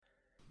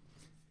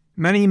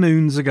Many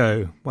moons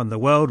ago, when the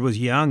world was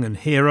young and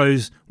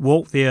heroes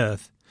walked the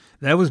earth,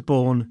 there was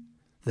born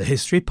the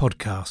History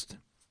Podcast.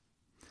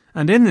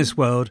 And in this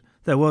world,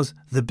 there was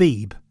the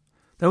Beeb.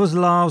 There was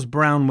Lars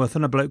Brownworth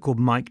and a bloke called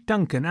Mike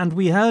Duncan, and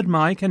we heard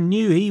Mike and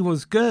knew he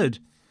was good.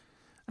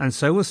 And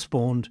so was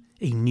spawned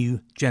a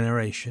new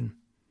generation,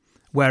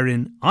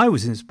 wherein I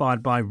was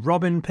inspired by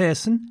Robin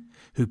Pearson,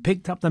 who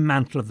picked up the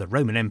mantle of the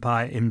Roman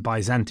Empire in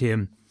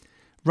Byzantium.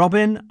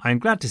 Robin, I'm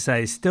glad to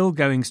say, is still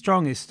going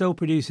strong, is still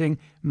producing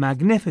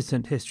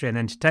magnificent history and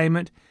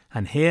entertainment,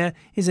 and here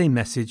is a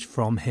message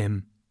from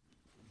him.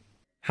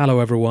 Hello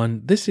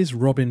everyone, this is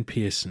Robin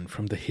Pearson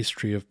from the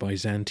History of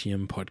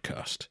Byzantium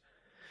podcast.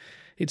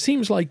 It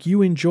seems like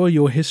you enjoy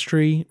your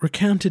history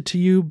recounted to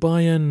you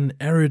by an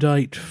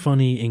erudite,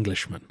 funny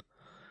Englishman.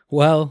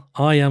 Well,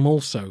 I am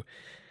also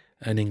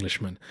an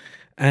Englishman.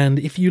 And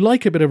if you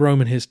like a bit of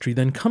Roman history,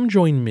 then come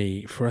join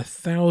me for a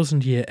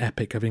 1,000-year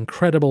epic of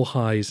incredible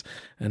highs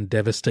and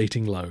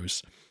devastating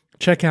lows.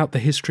 Check out The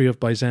History of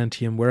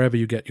Byzantium wherever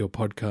you get your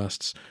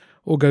podcasts,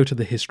 or go to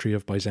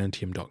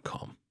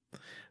thehistoryofbyzantium.com.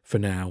 For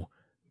now,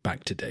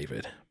 back to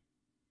David.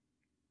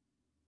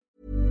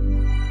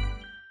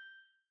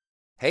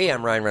 Hey,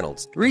 I'm Ryan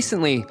Reynolds.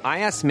 Recently, I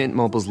asked Mint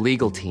Mobile's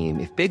legal team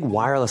if big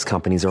wireless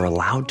companies are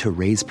allowed to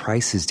raise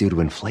prices due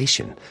to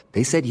inflation.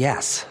 They said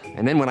yes.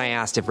 And then when I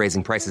asked if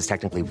raising prices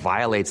technically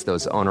violates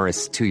those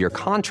onerous 2-year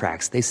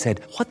contracts, they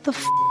said, "What the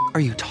f*** are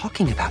you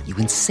talking about, you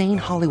insane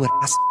Hollywood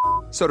ass?"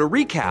 So to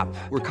recap,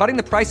 we're cutting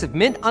the price of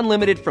Mint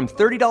Unlimited from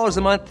 $30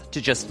 a month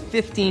to just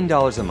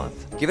 $15 a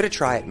month. Give it a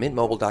try at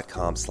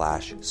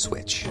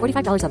mintmobile.com/switch.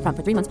 $45 up front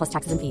for 3 months plus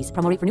taxes and fees.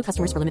 Promo rate for new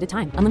customers for limited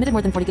time. Unlimited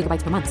more than 40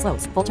 gigabytes per month.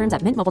 Slows full terms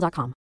at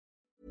mintmobile.com.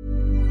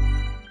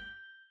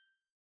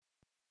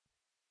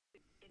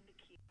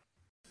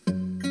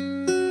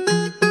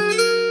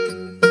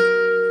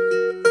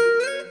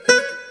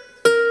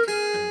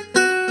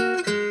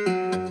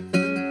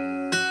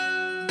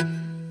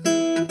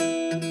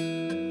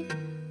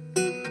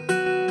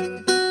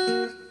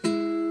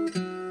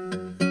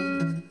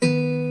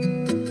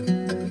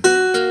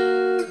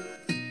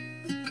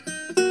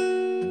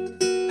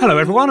 Hello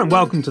everyone and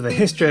welcome to the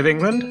History of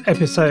England,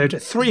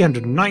 episode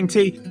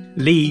 390,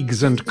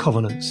 Leagues and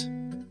Covenants.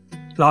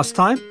 Last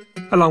time,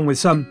 along with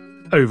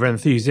some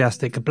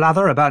over-enthusiastic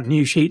blather about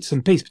new sheets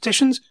and peace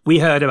petitions, we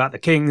heard about the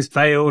King's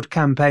failed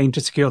campaign to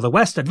secure the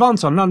West,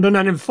 advance on London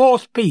and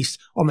enforce peace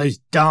on those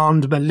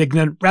darned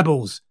malignant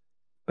rebels.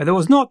 But there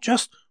was not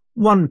just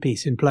one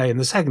piece in play in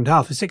the second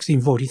half of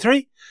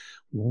 1643.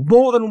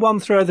 More than one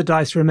throw of the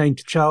dice remained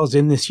to Charles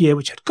in this year,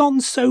 which had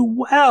gone so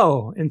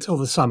well until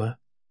the summer.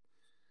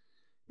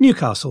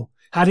 Newcastle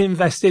had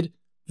invested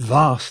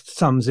vast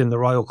sums in the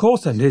royal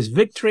court, and his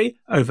victory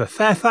over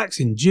Fairfax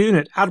in June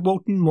at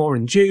Adwalton Moor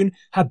in June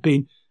had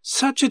been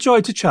such a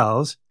joy to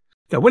Charles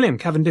that William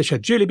Cavendish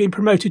had duly been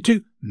promoted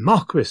to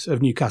Marquis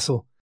of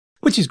Newcastle,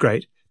 which is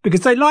great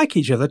because they like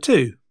each other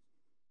too.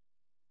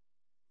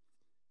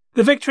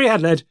 The victory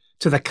had led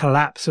to the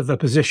collapse of the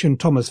position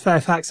Thomas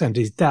Fairfax and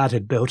his dad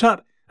had built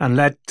up, and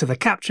led to the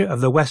capture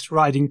of the West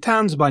Riding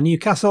towns by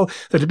Newcastle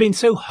that had been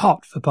so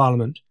hot for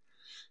Parliament.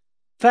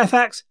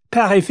 Fairfax,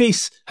 père et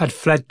fils, had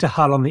fled to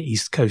Hull on the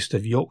east coast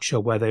of Yorkshire,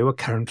 where they were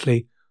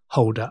currently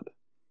holed up.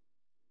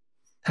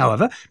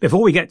 However,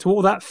 before we get to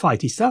all that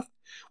fighty stuff,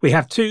 we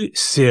have two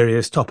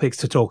serious topics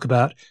to talk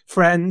about: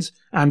 friends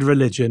and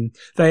religion.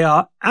 They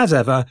are, as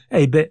ever,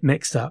 a bit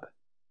mixed up.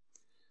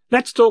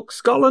 Let's talk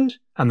Scotland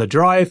and the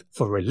drive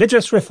for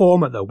religious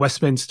reform at the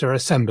Westminster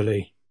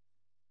Assembly.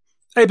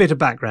 A bit of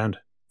background.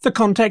 The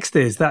context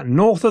is that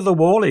north of the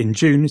Wall in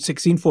June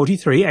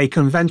 1643, a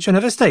convention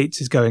of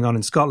estates is going on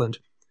in Scotland.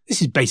 This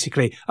is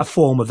basically a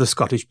form of the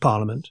Scottish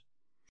Parliament.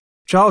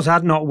 Charles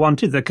had not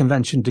wanted the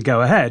convention to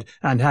go ahead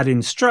and had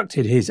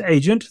instructed his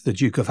agent, the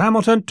Duke of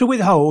Hamilton, to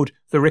withhold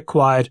the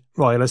required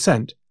royal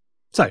assent.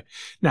 So,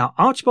 now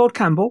Archibald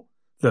Campbell,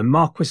 the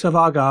Marquis of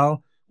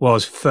Argyll,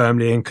 was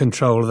firmly in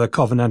control of the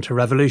Covenanter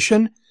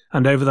Revolution,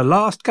 and over the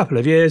last couple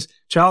of years,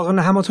 Charles and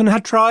Hamilton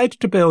had tried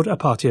to build a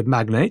party of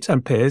magnates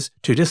and peers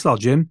to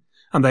dislodge him,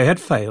 and they had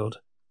failed.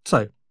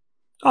 So,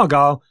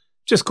 Argyll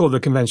just called the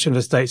Convention of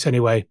Estates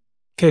anyway.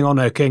 King or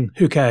no king,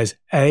 who cares,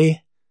 eh?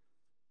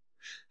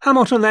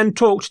 Hamilton then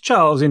talked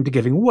Charles into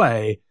giving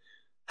way.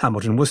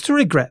 Hamilton was to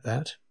regret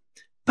that.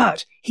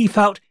 But he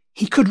felt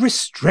he could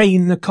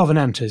restrain the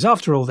Covenanters.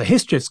 After all, the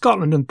history of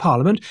Scotland and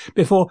Parliament,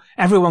 before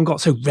everyone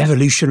got so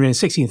revolutionary in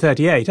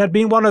 1638, had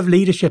been one of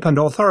leadership and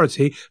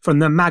authority from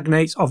the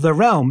magnates of the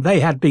realm.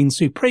 They had been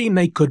supreme,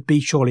 they could be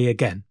surely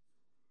again.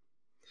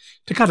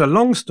 To cut a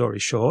long story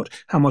short,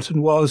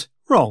 Hamilton was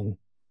wrong.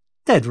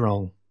 Dead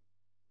wrong.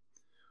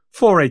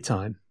 For a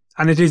time.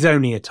 And it is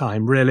only a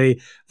time,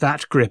 really.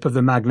 That grip of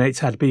the magnates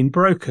had been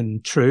broken.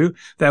 True,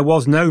 there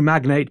was no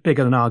magnate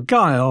bigger than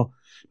Argyll,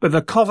 but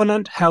the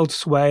Covenant held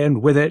sway,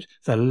 and with it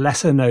the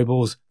lesser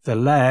nobles, the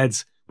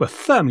lairds, were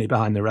firmly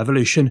behind the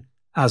revolution,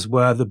 as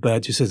were the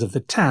burgesses of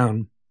the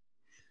town.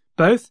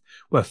 Both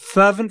were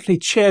fervently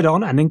cheered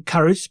on and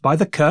encouraged by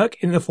the Kirk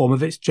in the form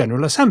of its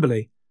General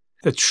Assembly.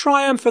 The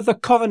triumph of the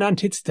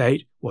Covenanted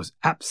state was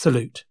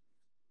absolute.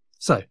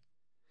 So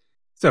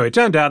it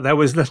turned out there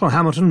was little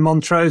Hamilton,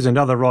 Montrose and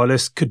other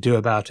royalists could do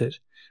about it.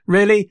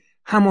 Really,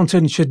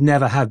 Hamilton should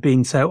never have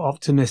been so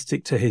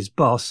optimistic to his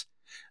boss.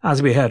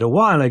 As we heard a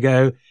while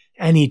ago,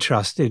 any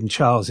trust in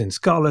Charles in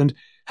Scotland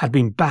had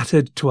been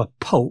battered to a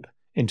pulp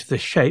into the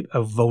shape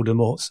of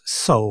Voldemort's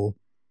soul.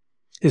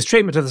 His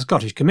treatment of the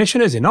Scottish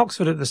commissioners in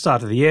Oxford at the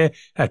start of the year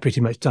had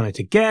pretty much done it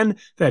again.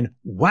 Then,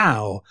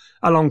 wow,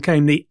 along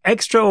came the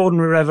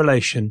extraordinary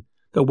revelation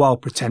that while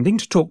pretending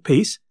to talk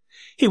peace,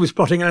 he was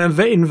plotting an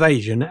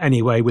invasion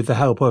anyway with the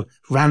help of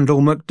Randall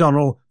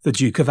MacDonnell, the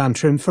Duke of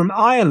Antrim from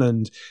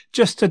Ireland.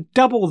 Just to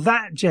double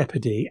that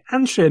jeopardy,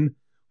 Antrim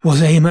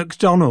was a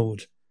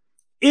MacDonald.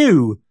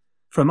 Ew,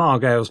 from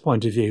Argyle's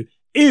point of view.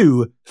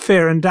 Ew,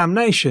 fear and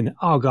damnation.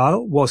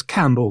 Argyle was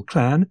Campbell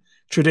clan,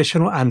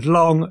 traditional and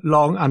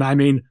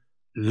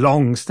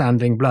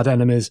long-standing blood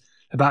enemies,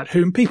 about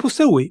whom people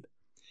still weep.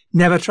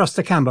 Never trust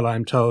a Campbell,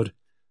 I'm told.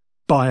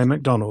 Buy a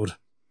MacDonald.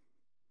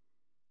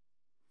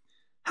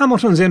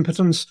 Hamilton's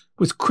impotence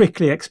was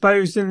quickly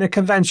exposed in the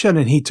convention,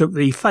 and he took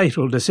the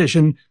fatal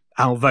decision,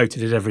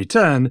 outvoted at every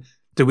turn,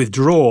 to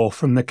withdraw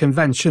from the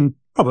convention,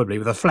 probably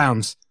with a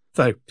flounce,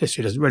 though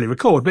history doesn't really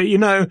record, but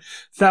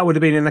that would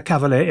have been in the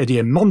Cavalier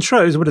idiom.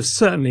 Montrose would have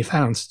certainly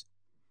flounced.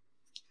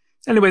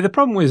 Anyway, the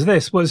problem with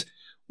this was,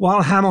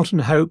 while Hamilton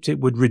hoped it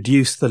would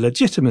reduce the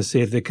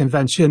legitimacy of the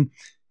convention,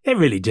 it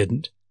really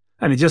didn't,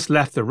 and it just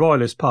left the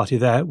Royalist Party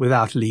there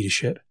without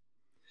leadership.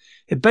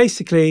 It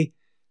basically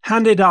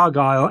handed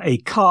Argyle a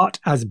carte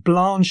as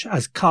blanche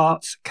as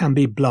carts can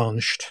be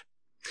blanched,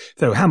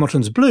 though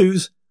Hamilton's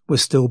blues were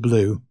still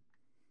blue.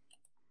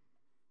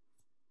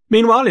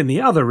 Meanwhile, in the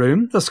other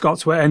room, the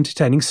Scots were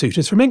entertaining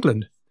suitors from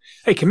England.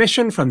 A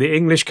commission from the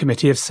English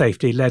Committee of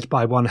Safety led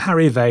by one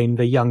Harry Vane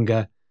the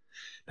Younger.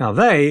 Now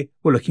they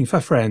were looking for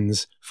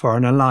friends for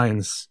an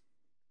alliance.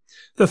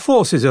 The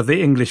forces of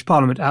the English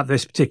Parliament at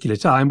this particular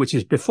time, which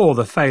is before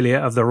the failure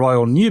of the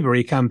Royal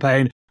Newbury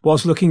campaign,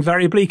 was looking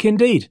very bleak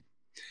indeed.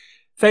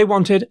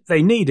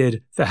 They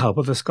needed the help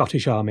of the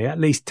Scottish army. At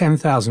least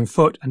 10,000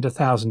 foot and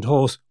 1,000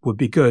 horse would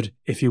be good,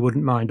 if you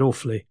wouldn't mind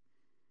awfully.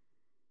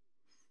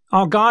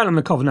 Argyle and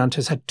the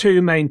Covenanters had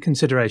two main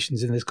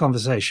considerations in this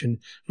conversation,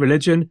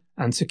 religion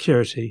and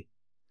security.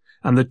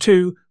 And the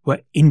two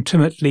were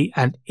intimately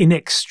and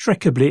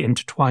inextricably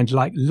intertwined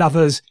like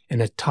lovers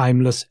in a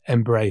timeless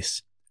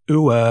embrace.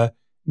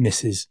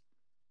 Mrs.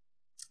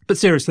 But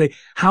seriously,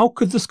 how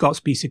could the Scots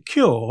be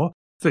secure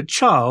that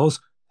Charles,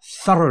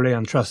 thoroughly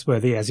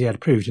untrustworthy as he had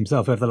proved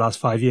himself over the last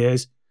 5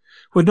 years,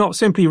 would not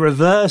simply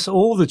reverse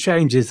all the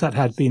changes that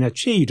had been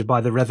achieved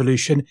by the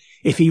Revolution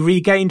if he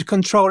regained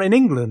control in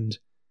England?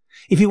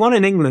 If he won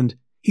in England,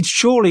 he'd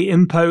surely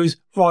impose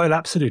royal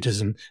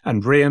absolutism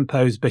and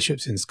reimpose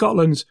bishops in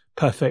Scotland's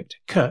perfect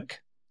kirk.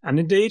 And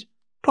indeed,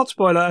 plot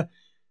spoiler,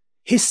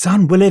 his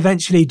son will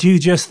eventually do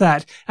just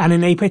that, and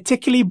in a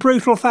particularly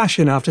brutal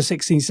fashion after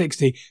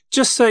 1660.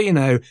 Just so you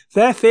know,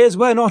 their fears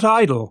were not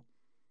idle.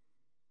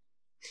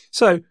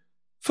 So,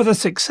 for the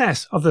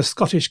success of the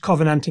Scottish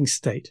Covenanting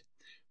state,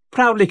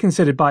 proudly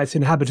considered by its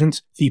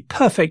inhabitants the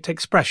perfect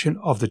expression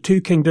of the two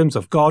kingdoms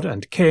of God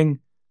and King,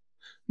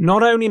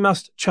 not only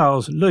must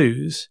Charles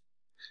lose,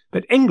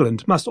 but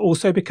England must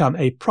also become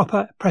a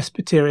proper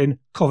Presbyterian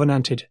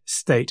Covenanted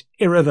state,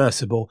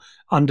 irreversible,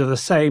 under the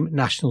same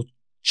national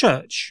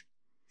church.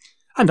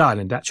 And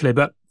Ireland, actually,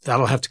 but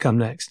that'll have to come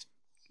next.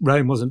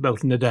 Rome wasn't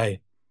built in a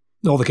day,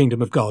 nor the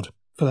kingdom of God,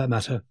 for that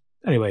matter.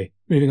 Anyway,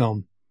 moving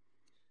on.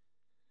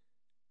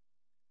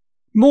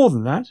 More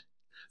than that,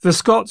 the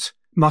Scots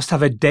must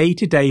have a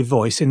day-to-day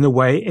voice in the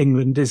way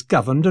England is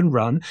governed and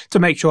run to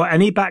make sure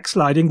any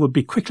backsliding would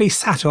be quickly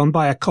sat on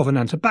by a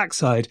Covenanter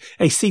backside,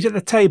 a seat at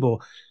the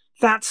table.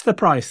 That's the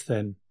price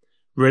then.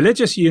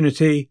 Religious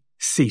unity,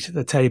 seat at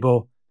the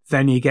table,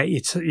 then you get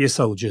your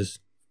soldiers.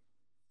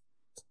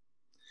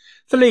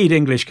 The lead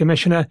English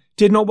commissioner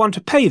did not want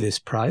to pay this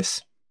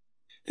price.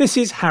 This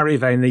is Harry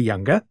Vane the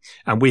Younger,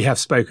 and we have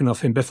spoken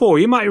of him before.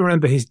 You might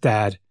remember his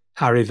dad,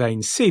 Harry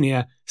Vane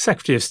Sr.,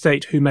 Secretary of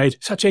State, who made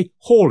such a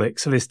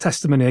Horlicks of his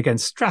testimony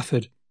against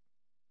Strafford.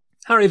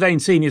 Harry Vane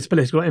Sr.'s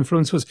political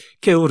influence was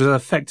killed as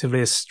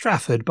effectively as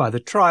Strafford by the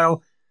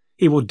trial.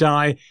 He will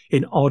die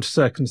in odd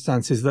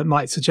circumstances that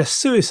might suggest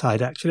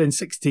suicide, actually, in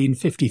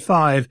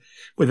 1655,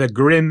 with a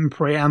grim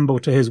preamble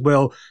to his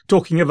will,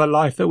 talking of a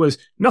life that was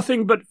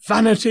nothing but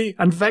vanity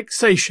and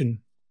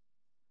vexation.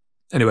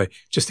 Anyway,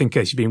 just in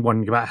case you've been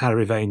wondering about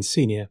Harry Vane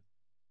Sr.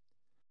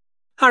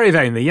 Harry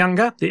Vane the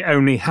Younger, the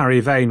only Harry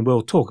Vane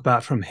we'll talk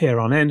about from here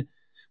on in,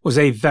 was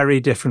a very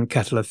different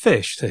kettle of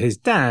fish to his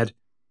dad.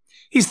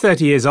 He's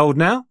 30 years old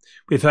now.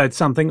 We've heard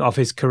something of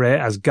his career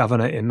as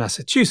governor in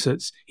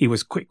Massachusetts. He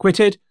was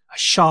quick-witted, a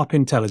sharp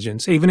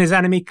intelligence. Even his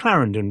enemy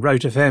Clarendon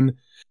wrote of him,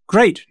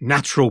 "Great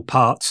natural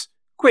parts,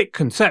 quick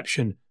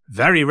conception,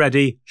 very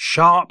ready,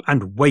 sharp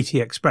and weighty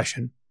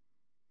expression."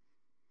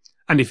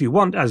 And if you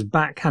want as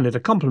backhanded a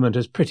compliment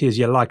as pretty as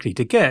you're likely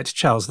to get,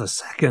 Charles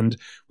II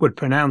would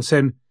pronounce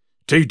him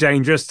too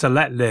dangerous to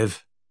let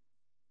live.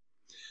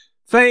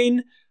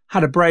 Vane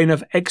had a brain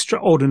of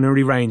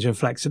extraordinary range and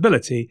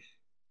flexibility.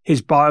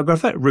 his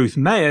biographer, Ruth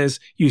Mayers,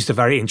 used a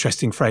very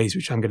interesting phrase,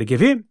 which I'm going to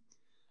give you.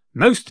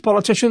 Most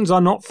politicians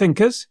are not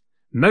thinkers.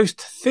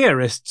 Most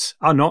theorists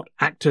are not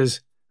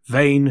actors.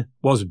 Vane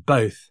was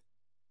both.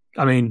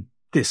 I mean,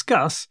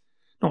 discuss.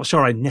 Not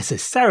sure I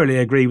necessarily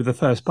agree with the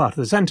first part of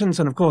the sentence,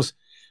 and of course,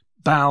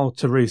 bow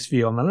to Ruth's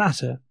view on the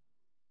latter.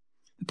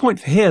 The point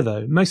for here,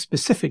 though, most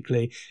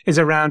specifically, is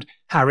around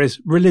Harry's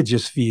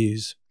religious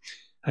views.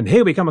 And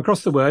here we come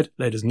across the word,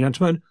 ladies and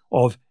gentlemen,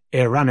 of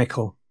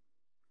iranical.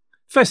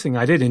 First thing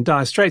I did in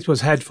Dire Straits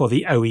was head for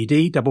the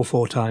OED, double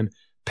four-time.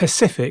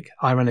 Pacific,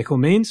 ironical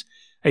means,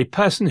 a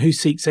person who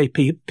seeks a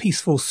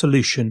peaceful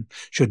solution.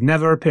 Should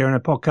never appear in a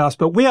podcast,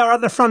 but we are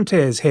at the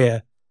frontiers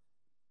here.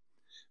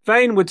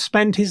 Vane would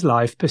spend his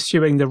life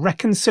pursuing the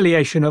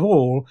reconciliation of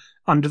all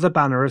under the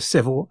banner of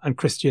civil and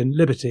Christian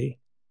liberty.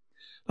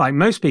 Like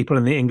most people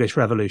in the English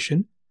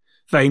Revolution,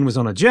 Vane was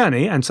on a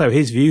journey, and so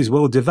his views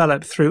will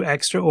develop through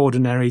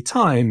extraordinary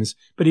times,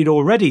 but he'd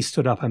already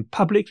stood up and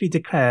publicly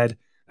declared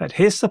that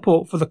his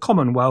support for the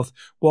Commonwealth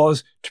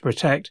was to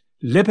protect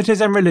liberties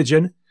and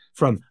religion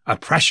from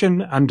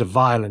oppression and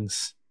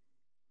violence.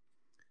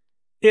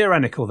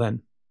 Iranical,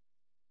 then.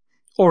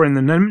 Or in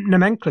the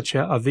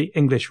nomenclature of the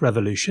English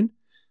Revolution,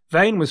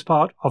 Vane was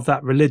part of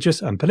that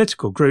religious and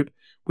political group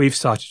we've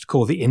started to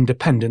call the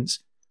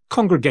Independents,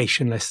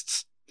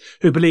 Congregationalists,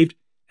 who believed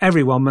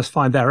everyone must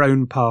find their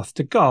own path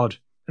to God,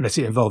 unless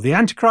it involved the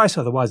Antichrist,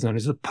 otherwise known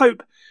as the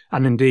Pope,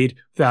 and indeed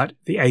without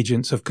the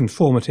agents of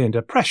conformity and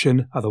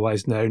oppression,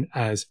 otherwise known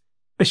as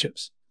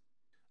bishops.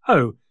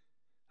 Oh,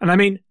 and I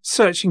mean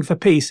searching for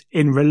peace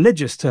in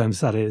religious terms,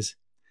 that is.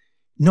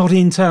 Not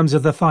in terms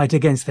of the fight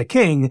against the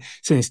king,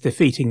 since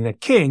defeating the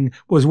king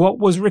was what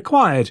was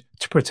required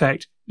to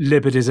protect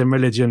liberties and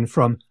religion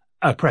from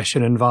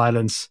oppression and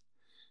violence.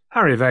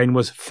 Harry Vane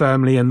was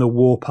firmly in the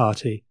war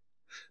party.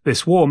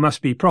 This war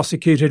must be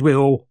prosecuted with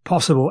all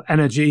possible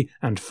energy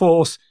and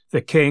force.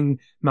 The king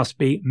must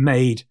be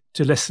made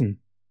to listen.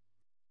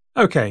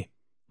 OK,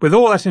 with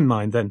all that in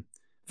mind then,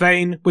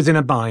 Vane was in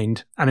a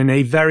bind and in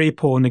a very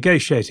poor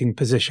negotiating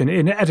position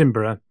in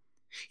Edinburgh.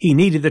 He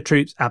needed the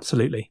troops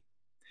absolutely.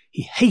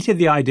 He hated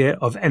the idea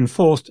of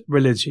enforced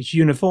religious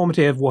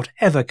uniformity of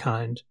whatever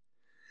kind.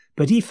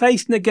 But he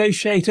faced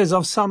negotiators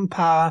of some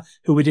power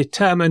who were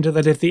determined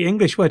that if the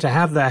English were to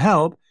have their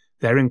help,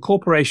 their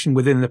incorporation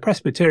within the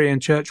Presbyterian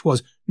Church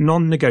was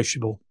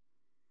non-negotiable.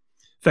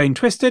 Vane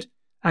twisted,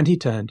 and he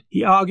turned.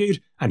 He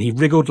argued, and he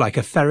wriggled like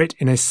a ferret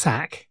in a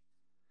sack.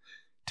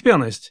 To be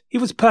honest, he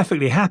was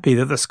perfectly happy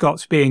that the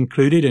Scots be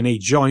included in a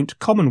joint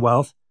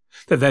Commonwealth,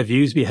 that their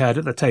views be heard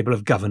at the table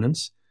of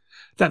governance,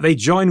 that they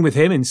join with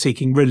him in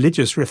seeking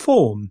religious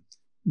reform.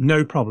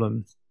 No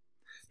problem.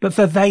 But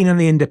for Vane and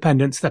the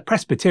Independents, the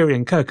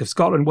Presbyterian Kirk of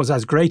Scotland was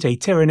as great a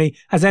tyranny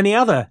as any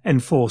other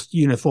enforced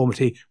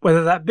uniformity,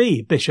 whether that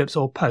be bishops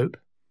or pope.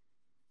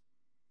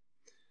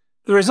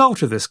 The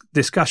result of this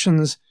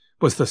discussions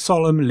was the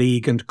Solemn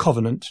League and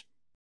Covenant.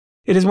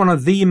 It is one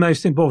of the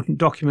most important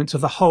documents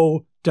of the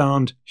whole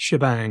darned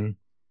shebang.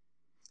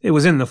 It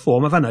was in the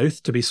form of an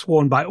oath to be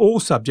sworn by all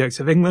subjects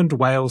of England,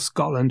 Wales,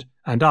 Scotland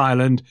and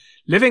Ireland,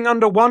 living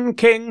under one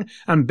king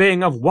and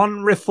being of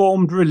one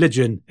reformed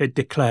religion, it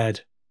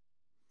declared.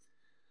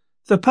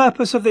 The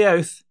purpose of the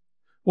oath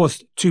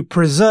was to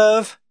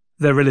preserve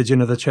the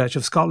religion of the Church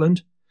of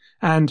Scotland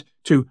and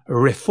to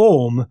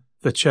reform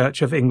the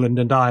Church of England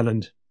and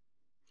Ireland.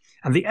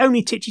 And the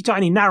only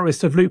titchy-tiny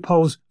narrowest of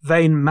loopholes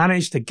Vane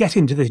managed to get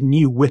into this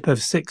new whip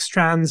of 6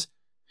 strands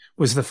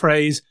was the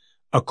phrase,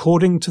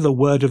 according to the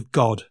word of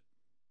God.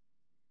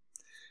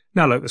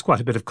 Now look, there's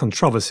quite a bit of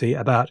controversy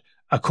about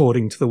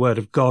according to the word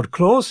of God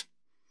clause.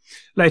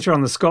 Later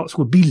on, the Scots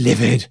would be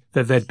livid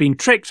that they'd been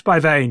tricked by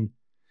Vane,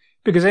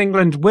 because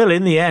England will,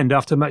 in the end,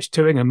 after much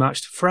toing and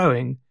much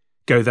froing,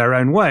 go their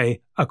own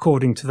way,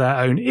 according to their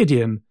own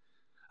idiom,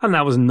 and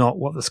that was not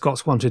what the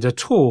Scots wanted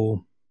at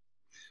all.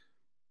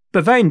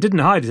 But Vane didn't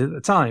hide it at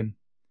the time.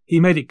 He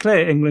made it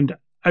clear England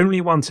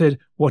only wanted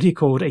what he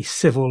called a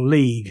civil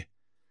league,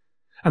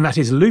 and that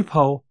his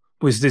loophole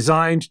was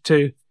designed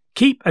to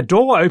keep a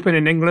door open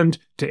in England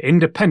to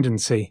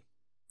independency,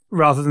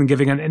 rather than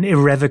giving an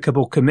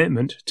irrevocable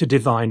commitment to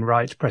divine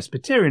right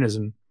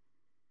Presbyterianism.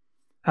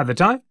 At the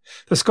time,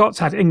 the Scots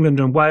had England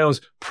and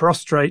Wales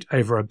prostrate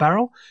over a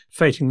barrel,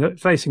 facing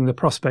the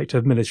prospect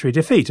of military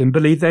defeat, and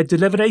believed they'd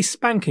delivered a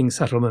spanking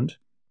settlement.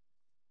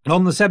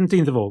 On the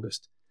 17th of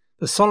August,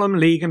 the Solemn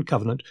League and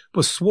Covenant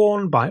was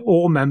sworn by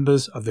all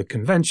members of the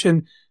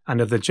Convention and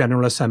of the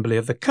General Assembly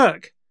of the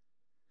Kirk.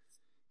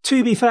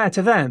 To be fair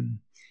to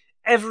them,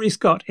 every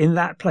Scot in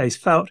that place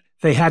felt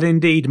they had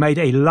indeed made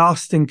a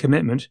lasting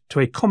commitment to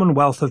a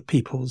commonwealth of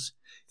peoples.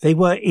 They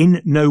were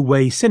in no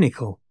way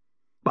cynical.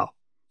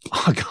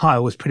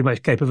 Argyll was pretty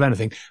much capable of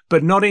anything,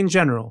 but not in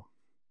general.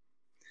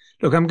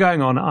 Look, I'm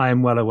going on, I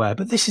am well aware,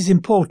 but this is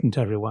important,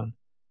 everyone.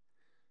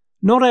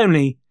 Not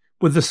only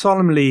would the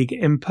Solemn League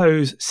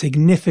impose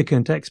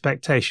significant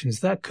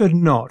expectations that could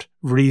not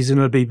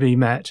reasonably be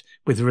met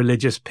with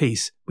religious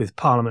peace with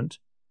Parliament,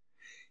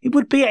 it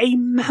would be a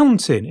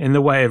mountain in the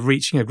way of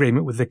reaching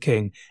agreement with the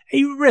king,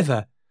 a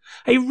river,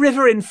 A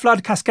river in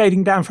flood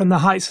cascading down from the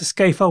heights of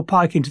Scafell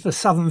Pike into the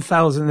southern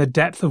fells in the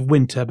depth of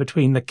winter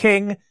between the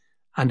king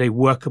and a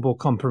workable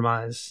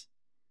compromise.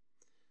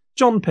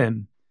 John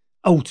Pym,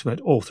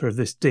 ultimate author of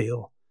this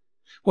deal,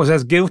 was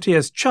as guilty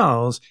as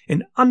Charles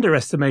in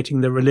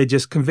underestimating the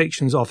religious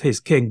convictions of his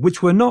king,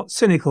 which were not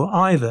cynical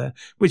either,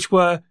 which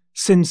were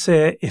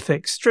sincere if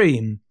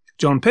extreme.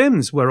 John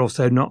Pym's were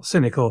also not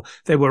cynical.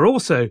 They were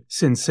also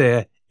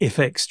sincere if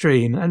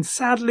extreme, and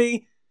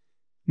sadly,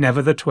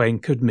 never the twain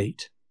could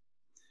meet.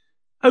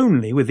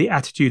 Only with the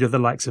attitude of the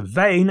likes of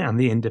Vane and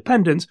the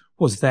Independents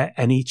was there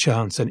any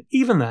chance, and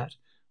even that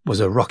was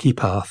a rocky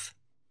path.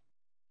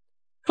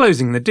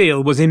 Closing the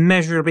deal was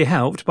immeasurably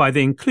helped by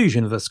the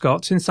inclusion of the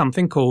Scots in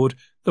something called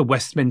the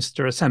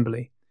Westminster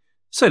Assembly.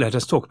 So let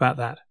us talk about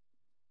that.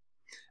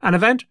 An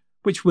event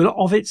which will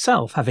of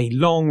itself have a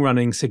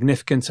long-running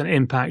significance and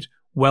impact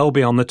well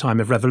beyond the time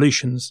of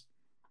revolutions.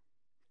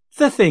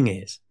 The thing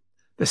is,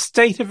 the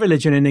state of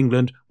religion in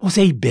England was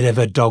a bit of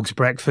a dog's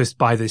breakfast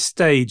by this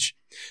stage.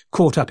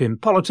 Caught up in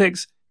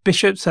politics,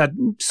 bishops had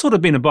sort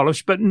of been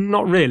abolished, but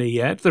not really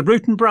yet. The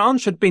root and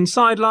branch had been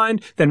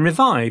sidelined, then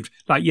revived,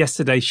 like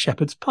yesterday's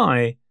shepherd's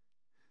pie.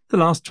 The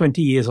last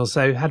 20 years or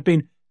so had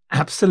been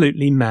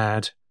absolutely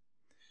mad.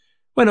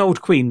 When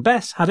old Queen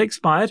Bess had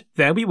expired,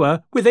 there we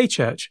were with a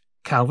church,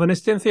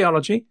 Calvinist in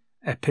theology,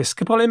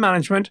 Episcopal in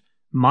management,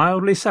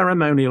 mildly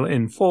ceremonial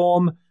in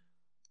form,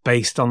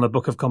 based on the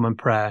Book of Common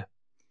Prayer.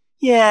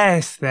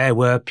 Yes, there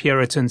were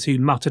Puritans who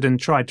muttered and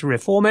tried to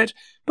reform it,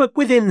 but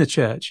within the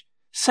church,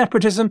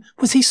 separatism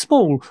was a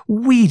small,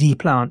 weedy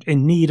plant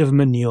in need of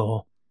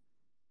manure.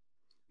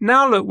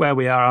 Now look where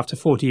we are after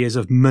 40 years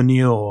of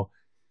manure.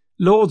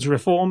 Laud's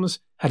reforms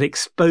had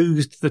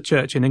exposed the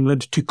church in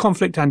England to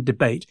conflict and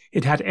debate.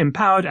 It had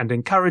empowered and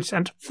encouraged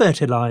and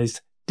fertilised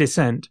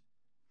dissent.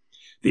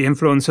 The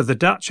influence of the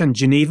Dutch and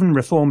Genevan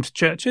Reformed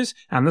churches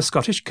and the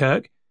Scottish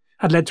Kirk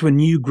had led to a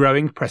new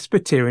growing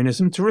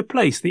Presbyterianism to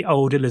replace the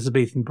old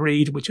Elizabethan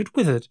breed which had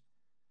withered.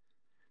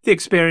 The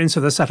experience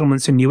of the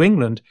settlements in New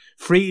England,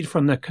 freed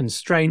from the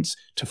constraints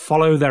to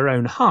follow their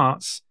own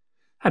hearts,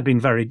 had been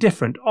very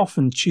different,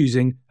 often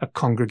choosing a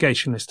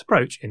congregationalist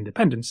approach,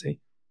 independency.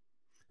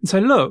 And so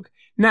look,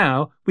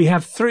 now we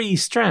have three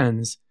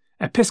strands: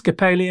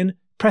 Episcopalian,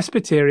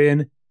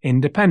 Presbyterian,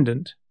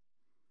 Independent.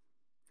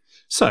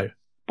 So,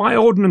 by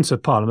ordinance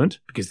of Parliament,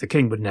 because the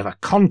King would never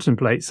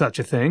contemplate such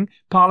a thing,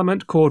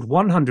 Parliament called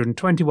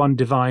 121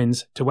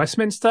 divines to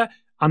Westminster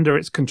under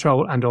its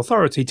control and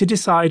authority to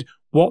decide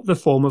what the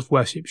form of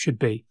worship should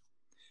be.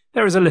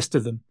 There is a list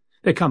of them.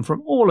 They come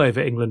from all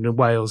over England and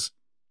Wales.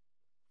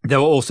 There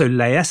were also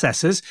lay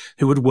assessors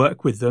who would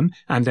work with them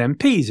and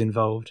MPs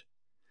involved.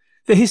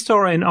 The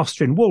historian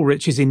Austin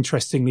Woolrich is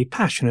interestingly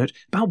passionate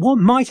about what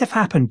might have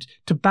happened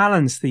to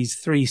balance these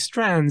three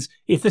strands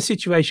if the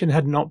situation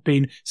had not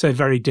been so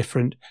very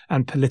different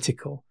and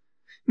political.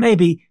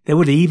 Maybe there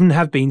would even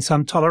have been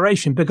some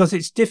toleration because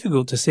it's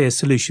difficult to see a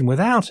solution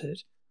without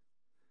it.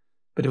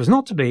 But it was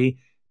not to be,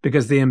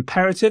 because the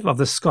imperative of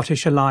the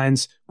Scottish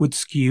alliance would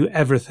skew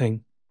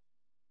everything.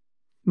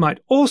 It might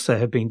also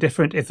have been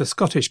different if the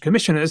Scottish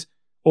commissioners,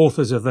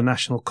 authors of the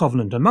National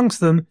Covenant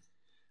amongst them,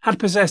 had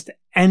possessed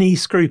any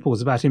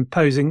scruples about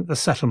imposing the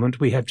settlement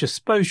we have just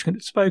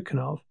spoken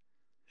of.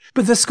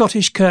 But the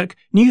Scottish Kirk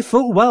knew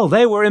full well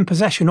they were in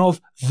possession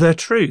of the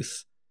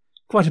truth,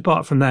 quite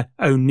apart from their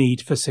own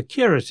need for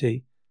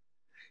security.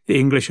 The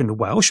English and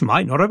Welsh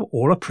might not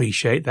all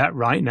appreciate that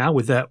right now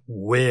with their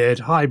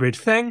weird hybrid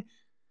thing,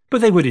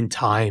 but they would in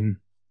time.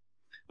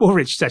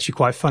 Woolrich is actually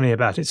quite funny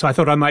about it, so I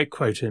thought I might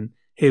quote him.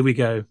 Here we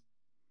go.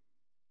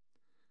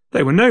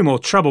 They were no more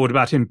troubled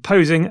about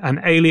imposing an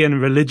alien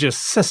religious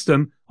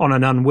system on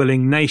an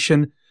unwilling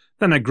nation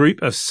than a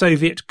group of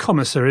Soviet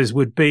commissaries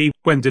would be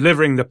when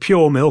delivering the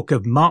pure milk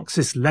of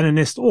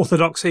Marxist-Leninist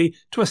orthodoxy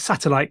to a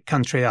satellite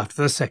country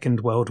after the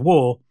Second World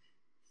War.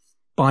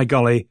 By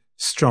golly,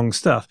 strong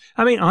stuff.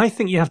 I mean, I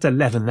think you have to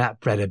leaven that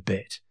bread a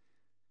bit.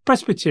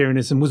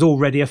 Presbyterianism was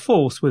already a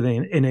force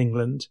in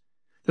England.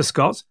 The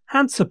Scots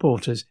had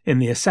supporters in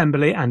the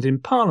Assembly and in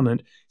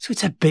Parliament, so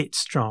it's a bit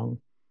strong.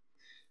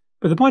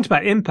 But the point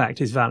about impact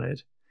is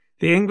valid.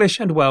 The English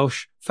and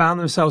Welsh found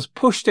themselves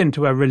pushed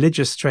into a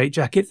religious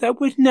straitjacket that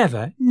would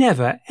never,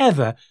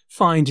 ever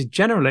find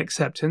general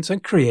acceptance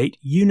and create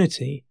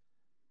unity.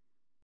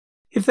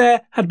 If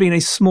there had been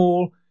a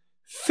small,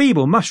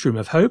 feeble mushroom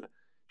of hope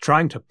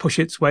trying to push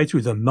its way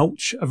through the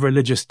mulch of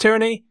religious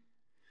tyranny,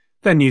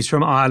 then news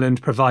from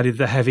Ireland provided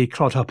the heavy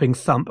clod-hopping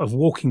thump of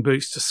walking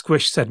boots to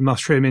squish said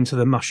mushroom into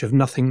the mush of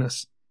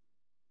nothingness.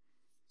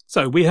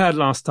 So we heard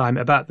last time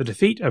about the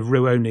defeat of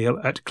Rue O'Neill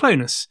at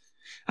Clonus,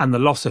 and the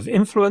loss of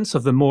influence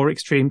of the more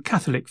extreme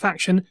Catholic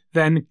faction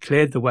then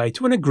cleared the way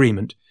to an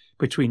agreement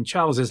between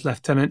Charles's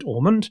Lieutenant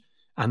Ormond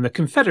and the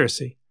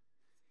Confederacy.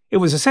 It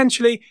was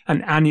essentially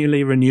an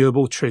annually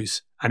renewable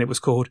truce, and it was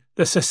called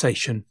the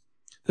Cessation.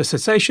 The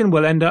Cessation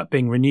will end up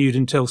being renewed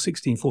until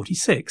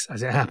 1646,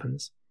 as it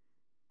happens.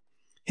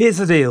 Here's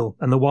the deal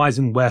and the whys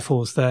and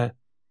wherefores there.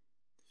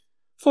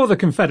 For the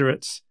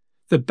Confederates,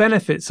 the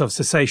benefits of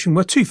cessation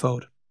were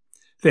twofold.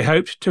 They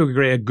hoped to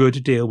agree a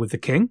good deal with the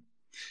king.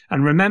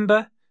 And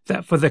remember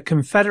that for the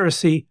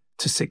Confederacy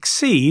to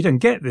succeed and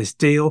get this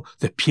deal,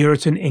 the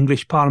Puritan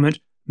English Parliament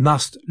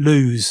must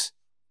lose.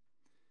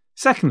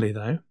 Secondly,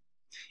 though,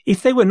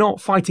 if they were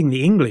not fighting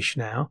the English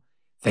now,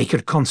 they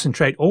could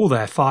concentrate all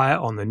their fire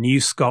on the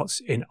new Scots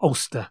in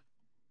Ulster.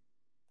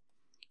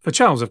 For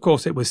Charles, of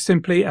course, it was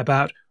simply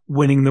about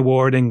winning the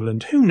war in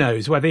England. Who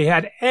knows whether he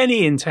had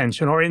any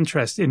intention or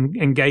interest in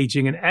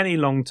engaging in any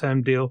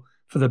long-term deal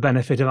for the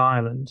benefit of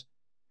Ireland.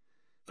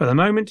 For the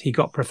moment, he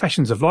got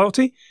professions of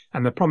loyalty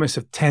and the promise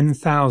of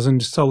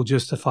 10,000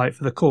 soldiers to fight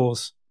for the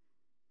cause.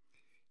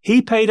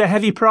 He paid a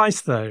heavy price,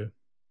 though.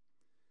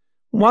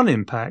 One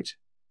impact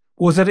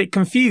was that it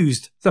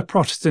confused the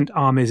Protestant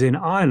armies in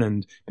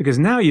Ireland, because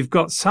now you've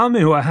got some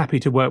who are happy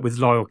to work with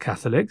loyal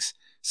Catholics,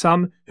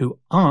 some who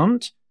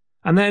aren't,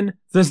 and then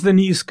there's the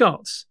new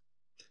Scots.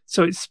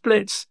 So it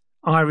splits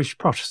Irish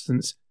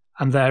Protestants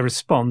and their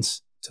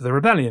response to the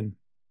rebellion.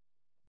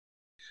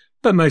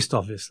 But most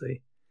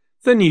obviously,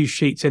 the news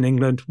sheets in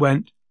England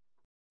went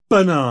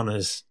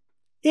bananas.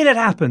 It had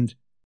happened.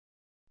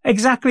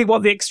 Exactly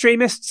what the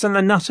extremists and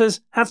the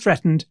nutters had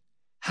threatened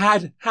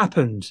had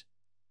happened.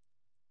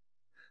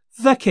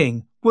 The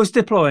king was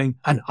deploying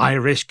an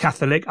Irish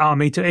Catholic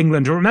army to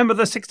England. Remember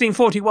the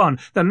 1641,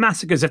 the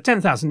massacres of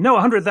 10,000, no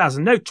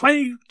 100,000, no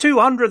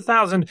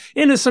 200,000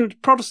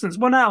 innocent Protestants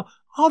were now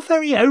our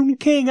very own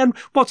king, and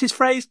what's his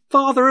phrase?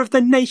 Father of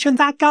the nation,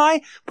 that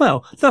guy?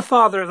 Well, the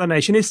father of the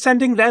nation is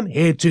sending them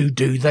here to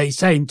do the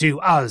same to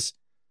us.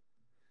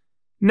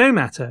 No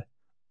matter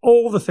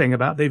all the thing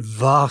about the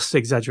vast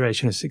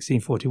exaggeration of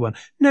 1641,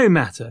 no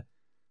matter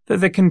that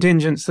the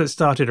contingents that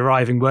started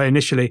arriving were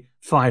initially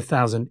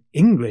 5,000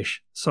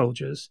 English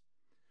soldiers,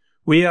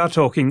 we are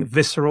talking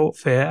visceral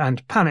fear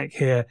and panic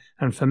here,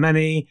 and for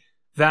many,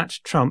 that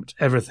trumped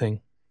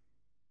everything.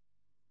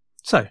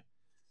 So,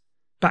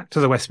 back to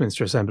the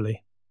Westminster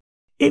Assembly.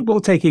 It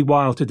will take a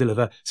while to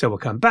deliver, so we'll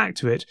come back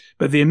to it,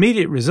 but the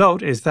immediate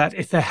result is that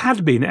if there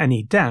had been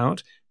any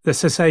doubt, the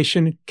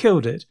cessation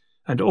killed it,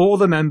 and all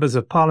the members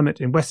of Parliament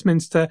in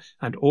Westminster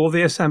and all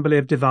the Assembly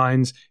of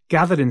Divines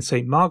gathered in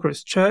St.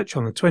 Margaret's Church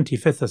on the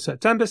 25th of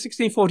September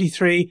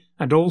 1643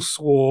 and all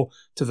swore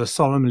to the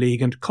Solemn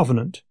League and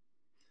Covenant.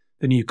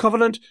 The new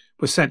covenant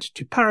was sent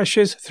to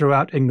parishes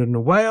throughout England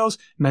and Wales.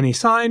 Many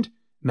signed,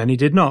 many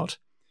did not.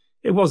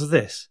 It was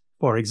this,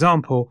 for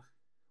example,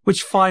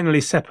 which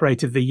finally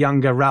separated the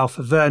younger Ralph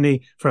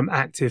Verney from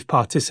active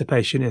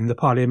participation in the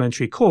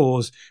parliamentary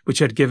cause, which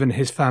had given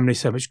his family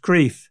so much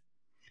grief.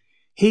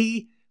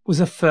 He was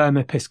a firm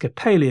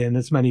Episcopalian,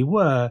 as many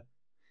were.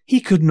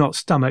 He could not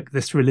stomach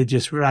this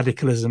religious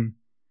radicalism.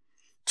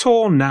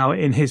 Torn now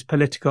in his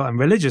political and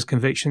religious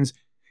convictions,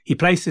 he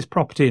placed his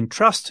property in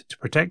trust to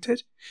protect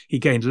it. He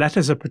gained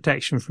letters of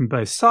protection from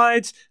both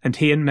sides, and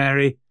he and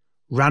Mary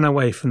ran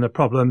away from the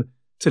problem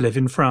to live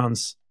in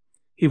France.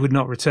 He would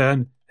not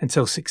return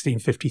until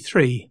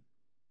 1653.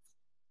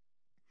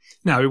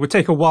 Now, it would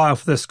take a while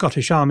for the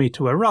Scottish army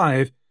to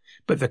arrive,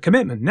 but the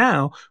commitment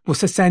now was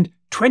to send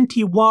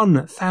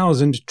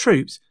 21,000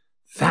 troops.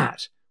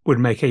 That would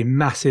make a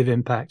massive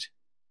impact.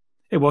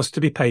 It was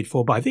to be paid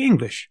for by the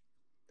English.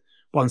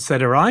 Once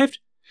they'd arrived,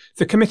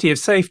 the Committee of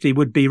Safety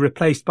would be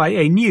replaced by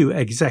a new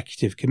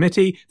executive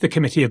committee, the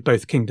Committee of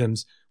Both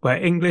Kingdoms,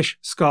 where English,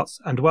 Scots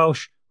and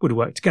Welsh would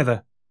work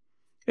together.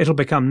 It'll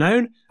become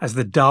known as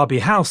the Derby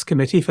House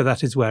Committee, for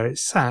that is where it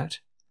sat.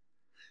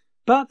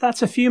 But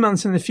that's a few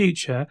months in the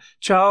future.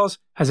 Charles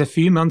has a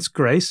few months'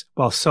 grace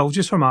while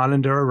soldiers from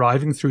Ireland are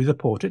arriving through the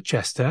port at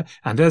Chester,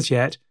 and as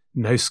yet,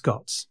 no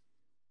Scots.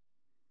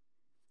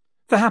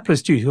 The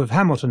hapless Duke of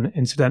Hamilton,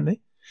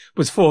 incidentally,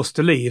 was forced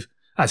to leave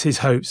as his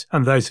hopes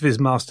and those of his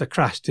master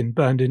crashed and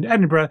burned in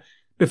Edinburgh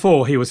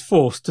before he was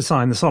forced to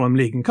sign the Solemn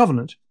League and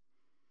Covenant.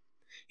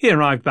 He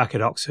arrived back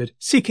at Oxford,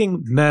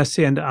 seeking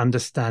mercy and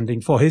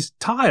understanding for his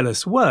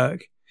tireless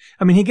work.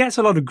 I mean, he gets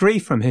a lot of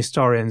grief from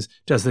historians,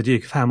 does the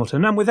Duke of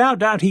Hamilton, and without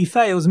doubt he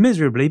fails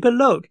miserably, but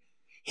look,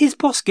 his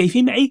boss gave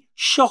him a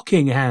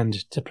shocking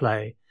hand to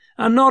play.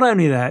 And not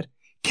only that,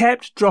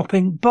 kept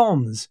dropping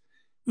bombs,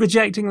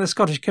 rejecting the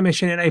Scottish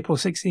Commission in April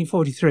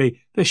 1643,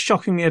 the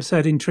shockingly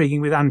absurd intriguing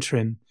with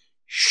Antrim.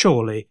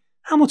 Surely,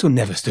 Hamilton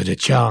never stood a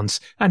chance,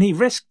 and he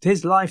risked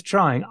his life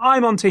trying.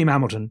 I'm on Team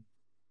Hamilton.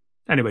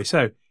 Anyway,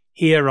 so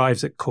he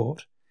arrives at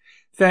court.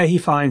 There he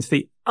finds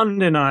the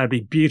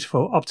undeniably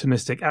beautiful,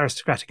 optimistic,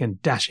 aristocratic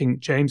and dashing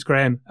James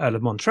Graham, Earl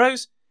of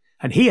Montrose,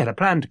 and he had a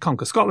plan to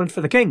conquer Scotland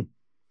for the king.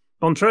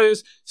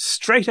 Montrose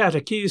straight out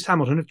accused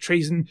Hamilton of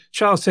treason.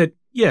 Charles said,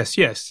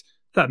 yes,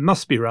 that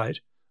must be right.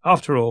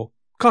 After all,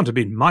 can't have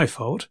been my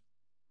fault.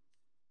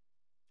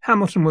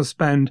 Hamilton will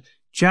spend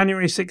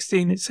January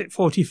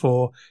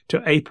 1644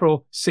 to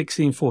April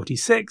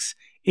 1646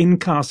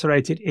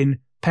 incarcerated in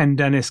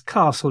Pendennis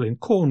Castle in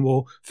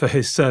Cornwall for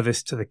his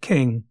service to the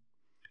king.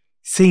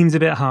 Seems a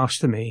bit harsh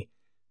to me,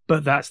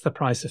 but that's the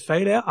price of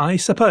failure, I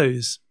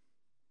suppose.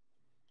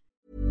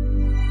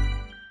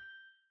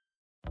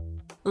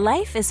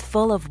 Life is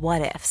full of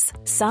what-ifs.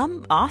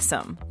 Some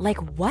awesome,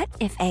 like what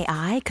if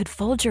AI could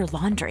fold your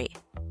laundry?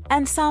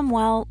 And some,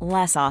 well,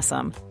 less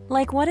awesome,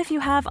 like what if you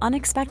have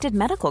unexpected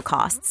medical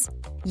costs?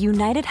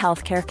 United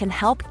Healthcare can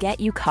help get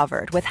you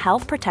covered with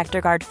Health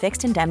Protector Guard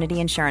fixed indemnity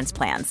insurance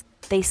plans.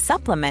 They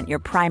supplement your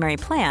primary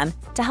plan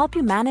to help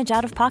you manage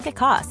out-of-pocket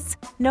costs.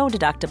 No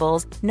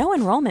deductibles, no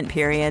enrollment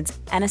periods,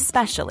 and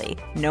especially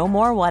no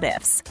more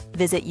what-ifs.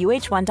 Visit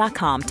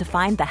uh1.com to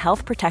find the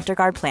Health Protector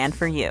Guard plan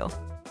for you.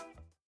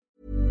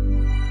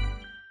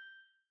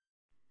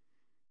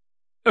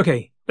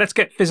 Okay, let's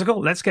get physical,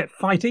 let's get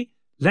fighty.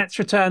 Let's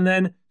return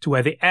then to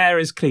where the air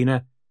is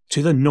cleaner,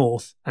 to the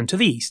north and to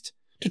the east,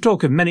 to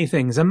talk of many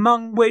things,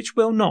 among which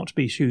will not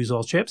be shoes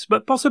or chips,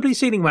 but possibly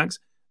sealing wax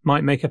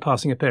might make a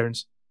passing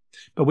appearance.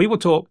 But we will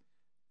talk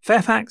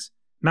Fairfax,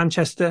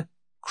 Manchester,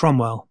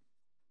 Cromwell.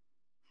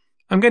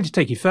 I'm going to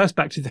take you first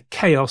back to the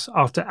chaos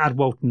after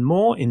Adwalton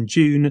Moor in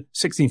June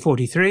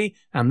 1643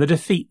 and the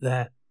defeat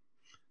there.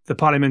 The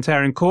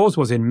parliamentarian cause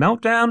was in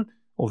meltdown,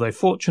 although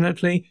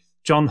fortunately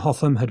John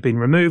Hotham had been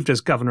removed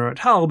as governor at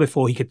Hull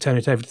before he could turn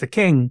it over to the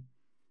king.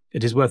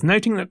 It is worth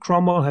noting that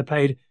Cromwell had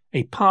played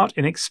a part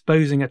in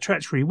exposing a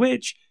treachery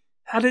which,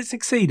 had it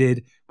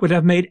succeeded, would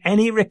have made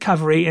any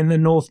recovery in the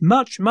north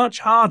much,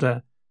 much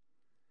harder.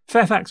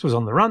 Fairfax was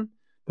on the run,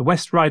 the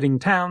West Riding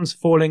towns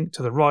falling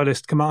to the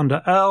royalist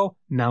commander Earl,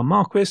 now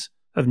Marquis,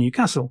 of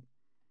Newcastle.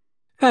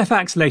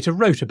 Fairfax later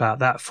wrote about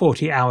that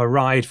 40-hour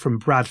ride from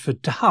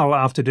Bradford to Hull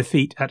after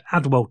defeat at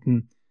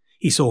Adwalton.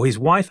 He saw his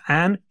wife,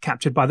 Anne,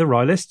 captured by the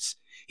royalists.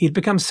 He had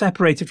become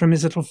separated from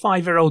his little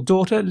 5-year-old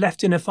daughter,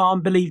 left in a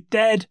farm, believed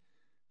dead.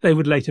 They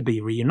would later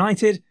be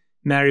reunited.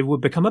 Mary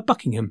would become a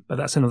Buckingham, but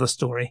that's another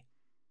story.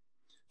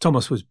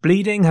 Thomas was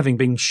bleeding, having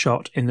been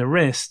shot in the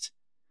wrist.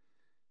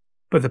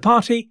 But the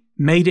party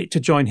made it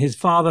to join his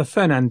father,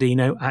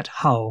 Fernandino, at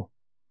Hull.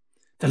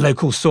 The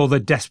locals saw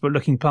the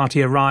desperate-looking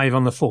party arrive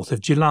on the 4th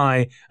of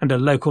July, and a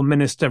local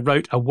minister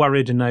wrote a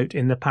worried note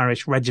in the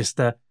parish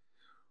register.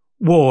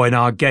 "War in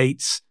our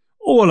gates,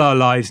 all our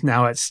lives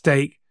now at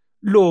stake.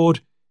 Lord,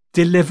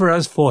 deliver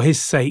us for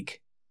his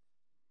sake."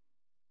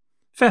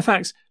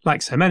 Fairfax,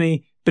 like so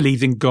many,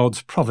 believed in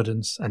God's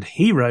providence, and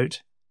he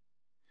wrote,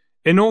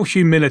 "In all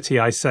humility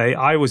I say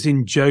I was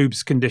in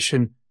Job's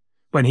condition,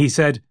 when he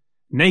said,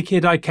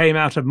 'Naked I came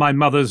out of my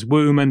mother's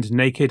womb, and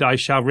naked I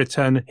shall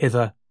return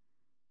hither.'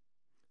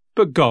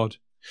 But God,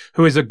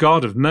 who is a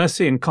God of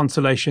mercy and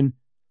consolation,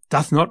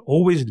 doth not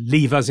always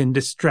leave us in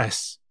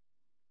distress."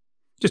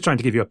 Just trying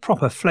to give you a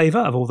proper flavour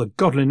of all the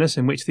godliness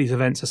in which these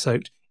events are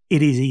soaked,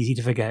 it is easy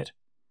to forget.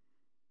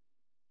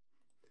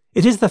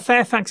 It is the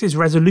Fairfax's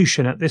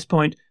resolution at this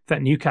point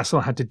that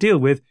Newcastle had to deal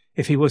with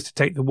if he was to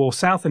take the war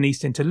south and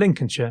east into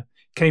Lincolnshire,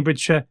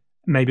 Cambridgeshire,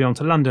 maybe on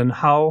to London.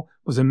 Hull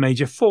was a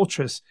major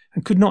fortress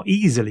and could not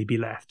easily be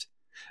left.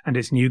 And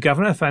its new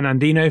governor,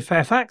 Fernandino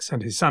Fairfax,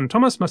 and his son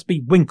Thomas must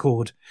be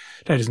winkled.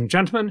 Ladies and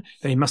gentlemen,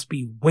 they must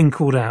be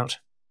winkled out.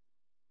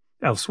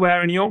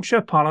 Elsewhere in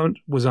Yorkshire, Parliament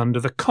was under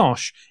the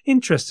cosh.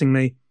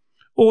 Interestingly,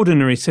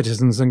 ordinary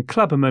citizens and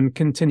clubbermen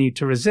continued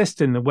to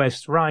resist in the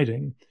West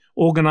Riding.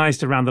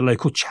 Organised around the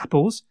local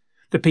chapels,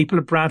 the people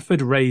of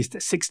Bradford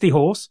raised 60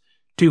 horse,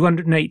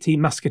 280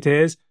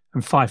 musketeers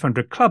and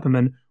 500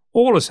 clubbermen,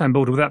 all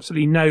assembled with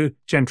absolutely no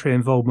gentry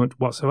involvement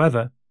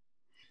whatsoever.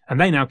 And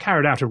they now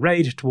carried out a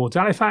raid towards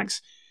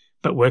Halifax,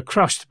 but were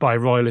crushed by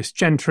royalist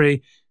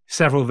gentry.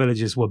 Several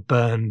villages were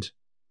burned.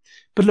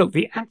 But look,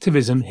 the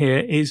activism here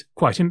is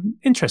quite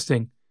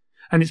interesting,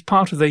 and it's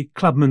part of the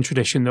clubman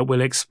tradition that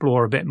we'll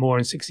explore a bit more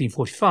in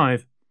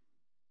 1645.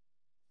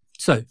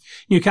 So,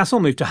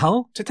 Newcastle moved to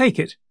Hull to take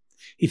it.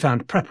 He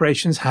found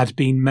preparations had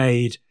been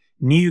made.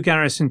 New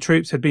garrison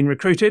troops had been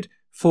recruited,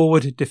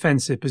 forward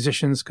defensive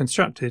positions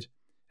constructed.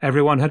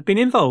 Everyone had been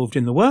involved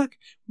in the work,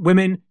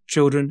 women,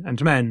 children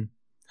and men.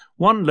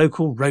 One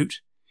local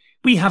wrote,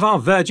 "We have our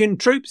virgin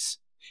troops,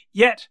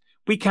 yet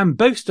we can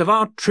boast of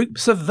our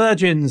troops of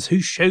virgins who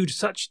showed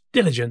such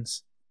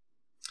diligence."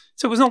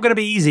 So it was not going to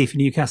be easy for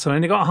Newcastle,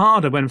 and it got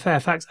harder when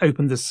Fairfax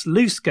opened the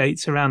sluice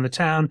gates around the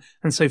town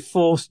and so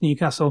forced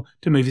Newcastle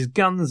to move his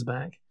guns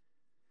back.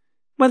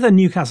 Whether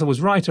Newcastle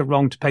was right or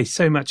wrong to pay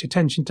so much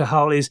attention to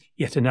Hull is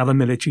yet another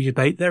military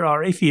debate. There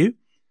are a few.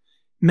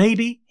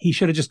 Maybe he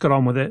should have just got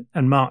on with it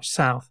and marched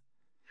south.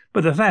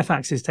 But the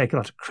Fairfaxes take a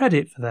lot of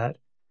credit for that.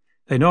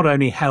 They not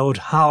only held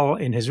Hull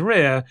in his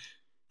rear,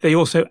 they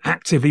also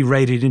actively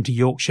raided into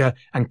Yorkshire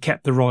and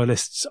kept the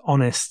royalists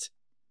honest.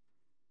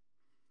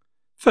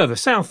 Further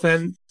south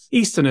then,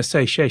 Eastern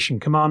Association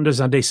commanders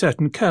and a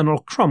certain Colonel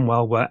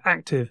Cromwell were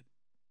active.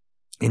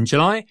 In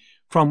July,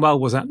 Cromwell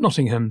was at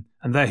Nottingham,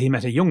 and there he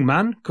met a young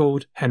man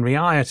called Henry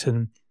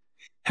Ireton.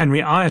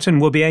 Henry Ireton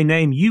will be a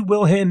name you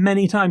will hear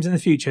many times in the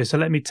future, so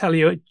let me tell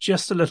you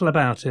just a little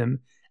about him.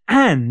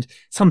 And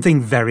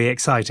something very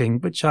exciting,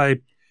 which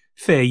I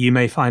fear you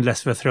may find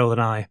less of a thrill than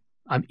I.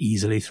 I'm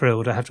easily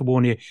thrilled, I have to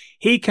warn you.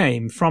 He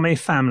came from a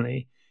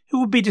family who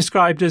would be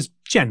described as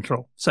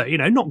gentle. So,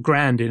 not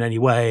grand in any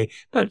way,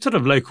 but sort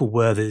of local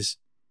worthies.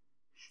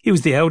 He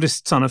was the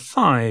eldest son of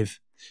 5.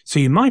 So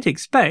you might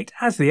expect,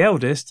 as the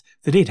eldest,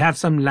 that he'd have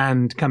some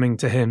land coming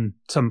to him,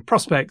 some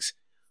prospects.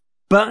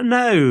 But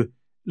no,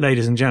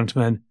 ladies and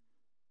gentlemen,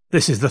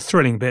 this is the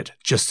thrilling bit,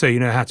 just so you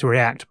know how to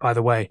react, by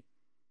the way.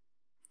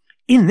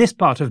 In this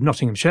part of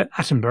Nottinghamshire,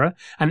 Attenborough,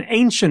 an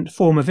ancient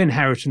form of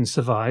inheritance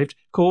survived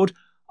called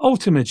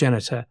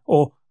ultimogenita,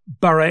 or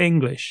borough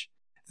English.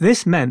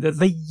 This meant that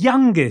the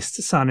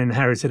youngest son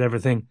inherited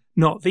everything,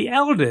 not the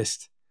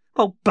eldest.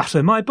 Well,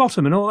 butter my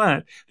bottom and all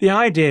that. The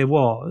idea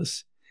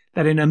was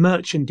that in a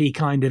merchanty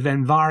kind of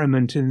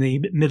environment in the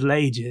Middle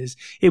Ages,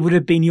 it would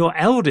have been your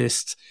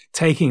eldest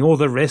taking all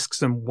the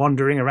risks and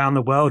wandering around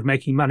the world,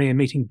 making money and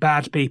meeting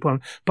bad people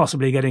and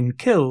possibly getting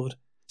killed.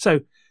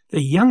 So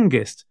the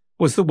youngest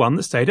was the one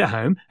that stayed at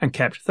home and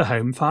kept the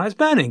home fires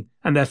burning,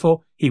 and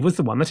therefore he was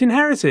the one that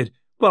inherited.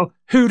 Well,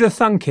 who'd have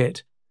thunk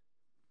it?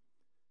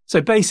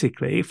 So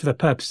basically, for the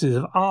purposes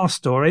of our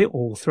story,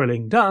 all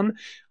thrilling done,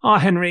 our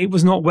Henry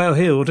was not well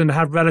heeled and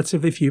had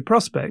relatively few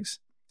prospects.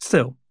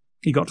 Still,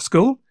 he got to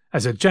school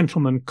as a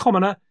gentleman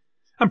commoner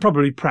and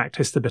probably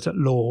practised a bit at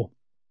law.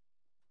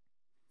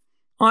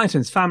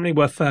 Ireton's family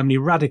were firmly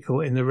radical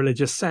in the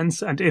religious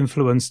sense and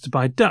influenced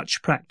by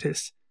Dutch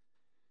practice.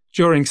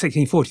 During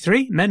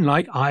 1643, men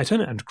like Ireton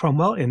and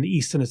Cromwell in the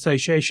Eastern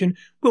Association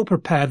will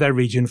prepare their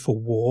region for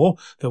war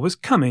that was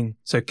coming,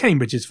 so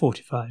Cambridge is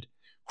fortified.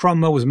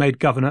 Cromwell was made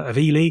governor of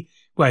Ely,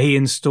 where he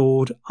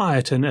installed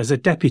Ireton as a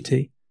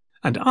deputy,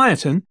 and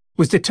Ireton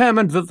was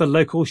determined that the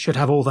locals should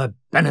have all the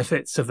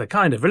benefits of the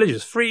kind of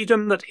religious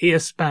freedom that he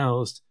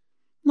espoused.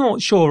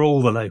 Not sure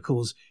all the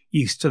locals,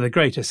 used to the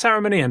greater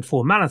ceremony and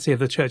formality of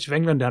the Church of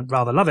England and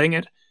rather loving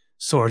it,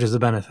 saw it as a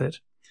benefit.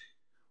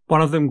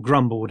 One of them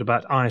grumbled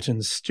about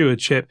Ireton's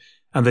stewardship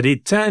and that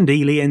he'd turned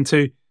Ely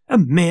into a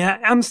mere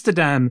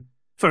Amsterdam,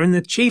 for in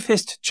the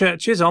chiefest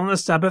churches on the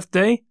Sabbath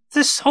day,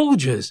 the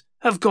soldiers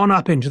have gone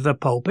up into the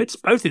pulpits,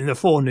 both in the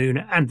forenoon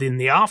and in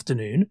the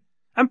afternoon,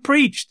 and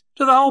preached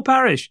to the whole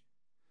parish.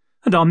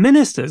 And our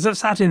ministers have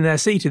sat in their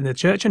seat in the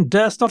church and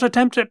durst not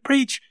attempt to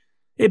preach,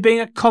 it being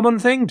a common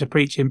thing to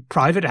preach in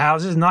private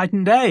houses night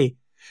and day,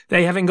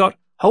 they having got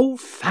whole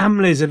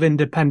families of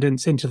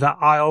independents into the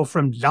Isle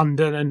from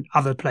London and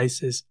other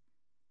places.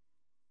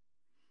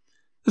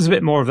 There's a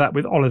bit more of that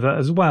with Oliver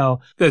as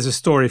well. There's a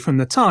story from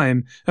the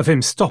time of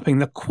him stopping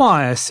the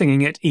choir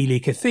singing at Ely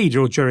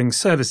Cathedral during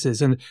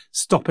services and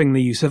stopping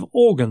the use of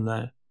organ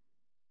there.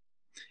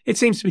 It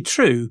seems to be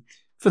true,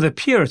 for the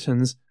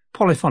Puritans,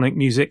 polyphonic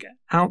music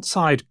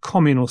outside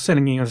communal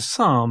singing of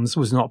psalms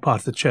was not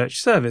part of the church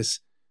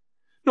service.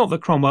 Not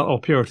that Cromwell or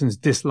Puritans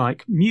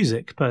dislike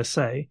music per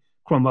se.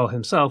 Cromwell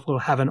himself will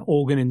have an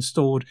organ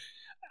installed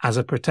as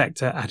a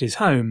protector at his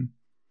home.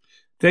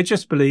 They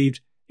just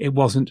believed it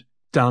wasn't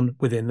done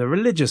within the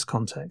religious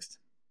context.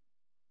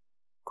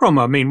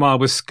 Cromwell, meanwhile,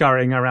 was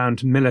scurrying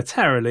around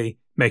militarily,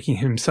 making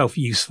himself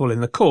useful in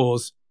the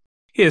cause.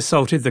 He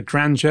assaulted the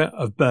grandeur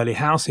of Burghley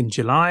House in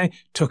July,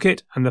 took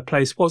it, and the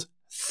place was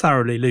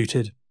thoroughly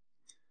looted.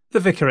 The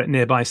vicar at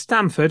nearby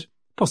Stamford,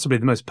 possibly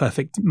the most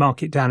perfect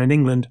market town in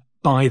England,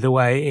 by the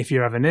way, if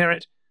you're ever near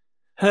it,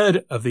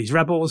 heard of these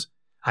rebels,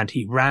 and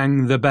he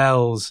rang the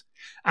bells.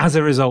 As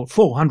a result,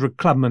 400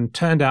 clubmen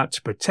turned out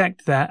to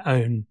protect their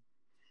own.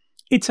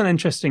 It's an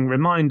interesting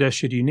reminder,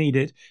 should you need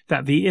it,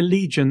 that the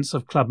allegiance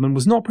of clubmen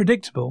was not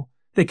predictable.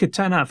 They could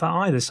turn out for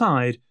either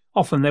side.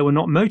 Often they were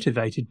not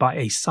motivated by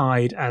a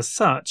side as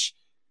such.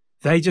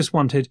 They just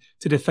wanted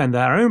to defend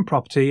their own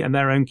property and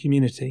their own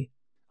community.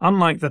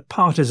 Unlike the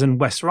partisan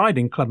West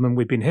Riding clubmen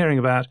we've been hearing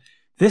about,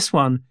 this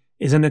one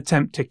is an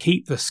attempt to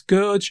keep the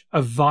scourge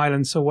of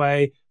violence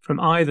away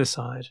from either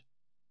side.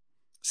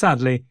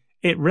 Sadly,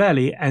 it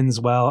rarely ends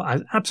well,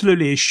 as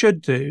absolutely it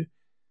should do.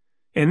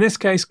 In this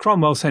case,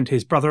 Cromwell sent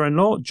his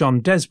brother-in-law, John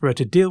Desborough,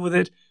 to deal with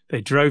it.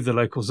 They drove the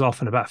locals off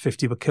and about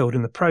 50 were killed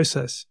in the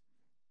process.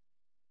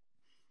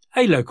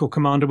 A local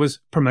commander was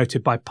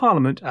promoted by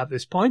Parliament at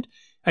this point,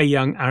 a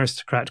young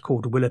aristocrat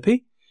called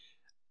Willoughby,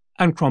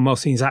 and Cromwell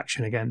sees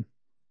action again.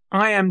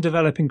 I am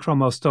developing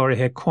Cromwell's story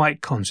here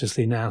quite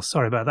consciously now.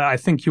 Sorry about that. I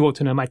think you ought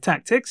to know my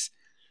tactics.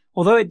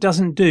 Although it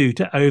doesn't do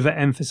to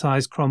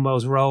overemphasise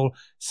Cromwell's role,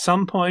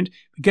 some point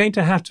we're going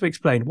to have to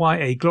explain why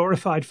a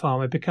glorified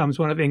farmer becomes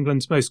one of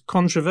England's most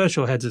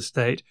controversial heads of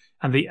state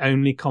and the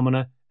only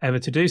commoner ever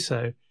to do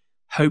so.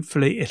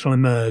 Hopefully it'll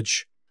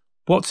emerge.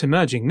 What's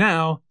emerging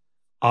now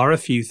are a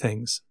few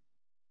things.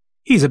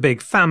 He's a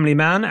big family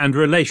man and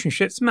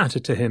relationships matter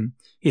to him.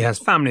 He has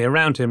family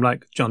around him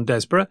like John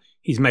Desborough.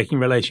 He's making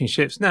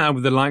relationships now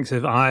with the likes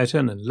of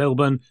Ireton and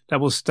Lilburn that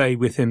will stay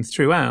with him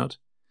throughout.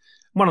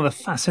 One of the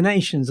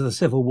fascinations of the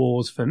Civil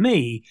Wars for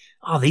me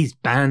are these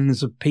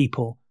bands of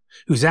people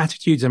whose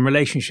attitudes and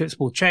relationships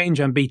will change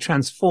and be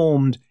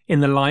transformed in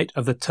the light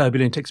of the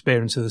turbulent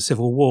experience of the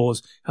Civil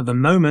Wars. At the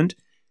moment,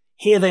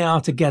 here they are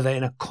together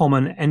in a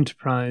common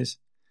enterprise.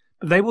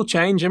 But they will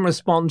change and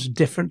respond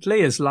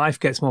differently as life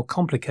gets more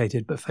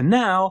complicated. But for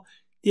now,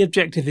 the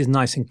objective is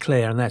nice and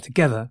clear and they're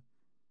together.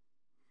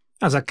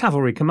 As a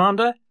cavalry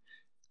commander,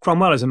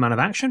 Cromwell is a man of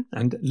action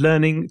and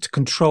learning to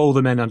control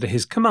the men under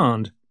his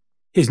command.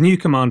 his new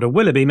commander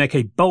Willoughby make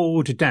a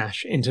bold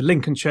dash into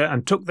Lincolnshire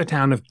and took the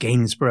town of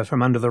Gainsborough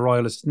from under the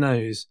Royalist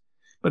nose.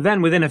 But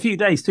then within a few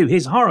days, to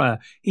his horror,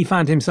 he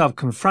found himself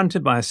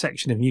confronted by a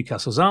section of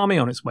Newcastle's army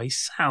on its way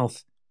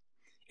south.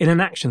 In an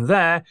action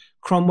there,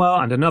 Cromwell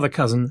and another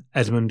cousin,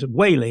 Edmund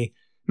Whaley,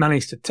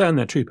 managed to turn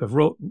their troop of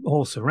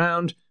horse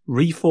around,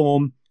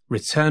 reform,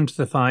 return to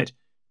the fight,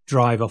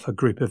 drive off a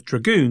group of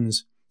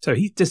dragoons. So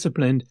he's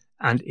disciplined,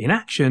 and in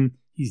action,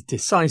 he's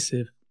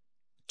decisive.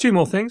 Two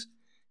more things.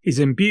 He's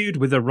imbued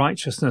with the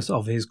righteousness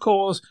of his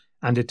cause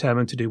and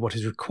determined to do what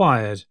is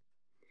required.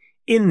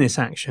 In this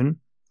action,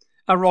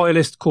 a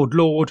royalist called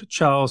Lord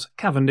Charles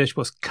Cavendish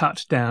was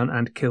cut down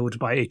and killed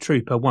by a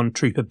trooper, one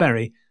Trooper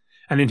Berry,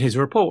 and in his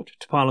report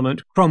to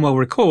Parliament, Cromwell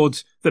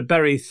records that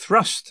Berry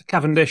thrust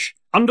Cavendish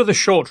under the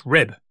short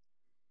rib.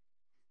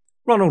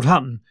 Ronald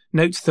Hutton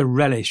notes the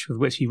relish with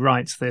which he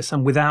writes this,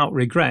 and without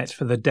regret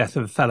for the death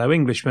of fellow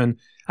Englishmen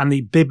and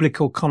the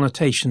biblical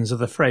connotations of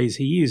the phrase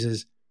he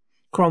uses.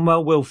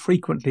 Cromwell will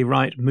frequently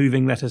write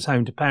moving letters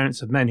home to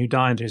parents of men who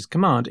die under his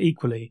command.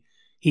 Equally,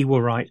 he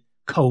will write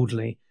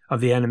coldly of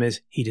the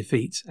enemies he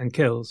defeats and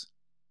kills.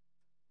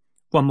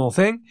 One more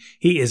thing,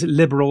 he is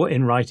liberal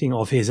in writing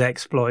of his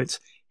exploits.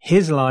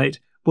 His light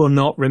will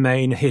not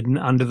remain hidden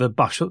under the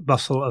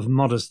bustle of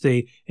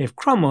modesty if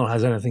Cromwell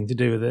has anything to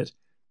do with it.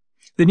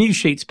 The news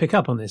sheets pick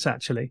up on this,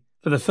 actually.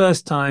 For the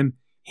first time,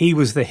 he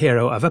was the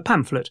hero of a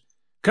pamphlet,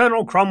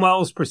 Colonel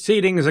Cromwell's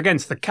Proceedings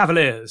Against the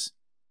Cavaliers.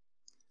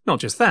 Not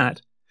just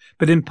that,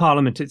 but in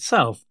Parliament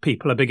itself,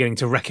 people are beginning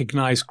to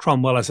recognise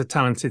Cromwell as a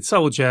talented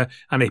soldier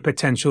and a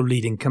potential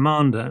leading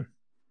commander.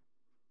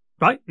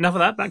 Right, enough of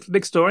that, back to the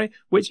big story,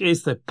 which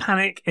is the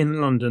panic in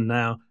London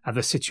now at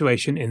the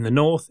situation in the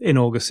north in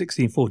August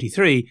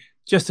 1643,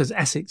 just as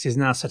Essex is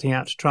now setting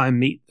out to try and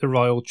meet the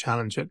royal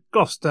challenge at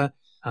Gloucester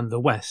and the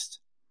west.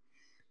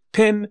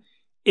 Pym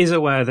is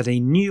aware that a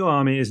new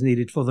army is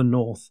needed for the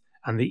north,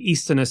 and the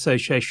Eastern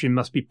Association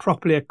must be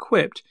properly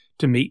equipped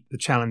to meet the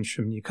challenge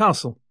from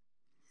Newcastle.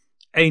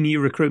 A new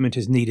recruitment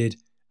is needed,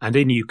 and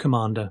a new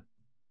commander.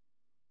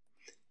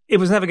 It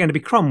was never going to be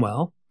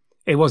Cromwell.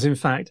 It was, in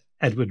fact,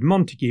 Edward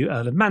Montague,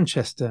 Earl of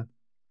Manchester.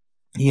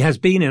 He has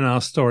been in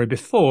our story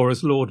before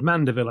as Lord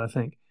Mandeville, I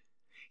think.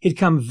 He'd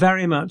come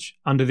very much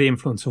under the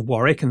influence of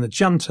Warwick and the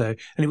junto,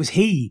 and it was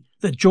he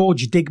that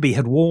George Digby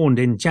had warned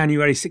in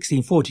January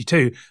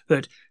 1642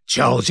 that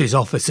Charles's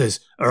officers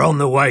are on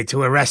the way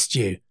to arrest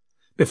you,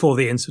 before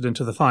the incident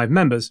of the 5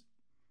 members.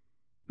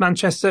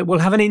 Manchester will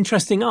have an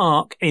interesting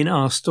arc in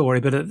our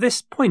story, but at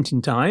this point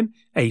in time,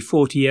 a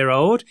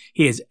 40-year-old,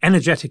 he is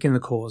energetic in the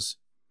cause.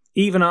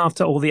 Even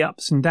after all the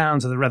ups and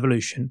downs of the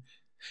revolution,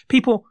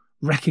 people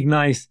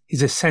recognise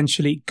his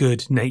essentially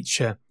good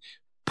nature.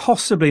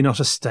 Possibly not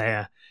a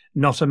stayer,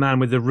 not a man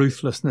with the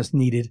ruthlessness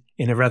needed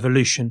in a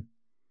revolution.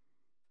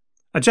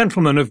 A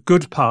gentleman of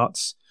good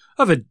parts,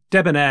 of a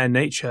debonair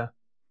nature,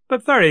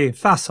 but very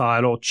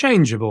facile or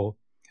changeable,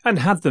 and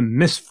had the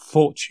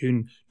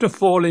misfortune to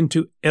fall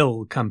into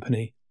ill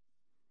company.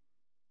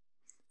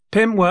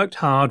 Pym worked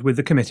hard with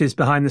the committees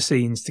behind the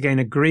scenes to gain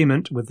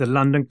agreement with the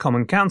London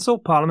Common Council,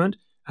 Parliament,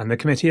 and the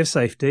Committee of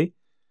Safety,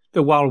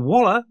 that while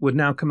Waller would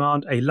now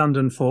command a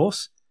London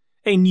force,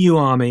 a new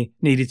army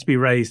needed to be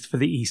raised for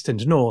the East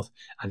and North,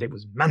 and it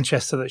was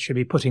Manchester that should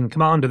be put in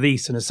command of the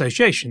Eastern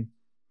Association.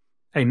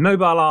 A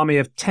mobile army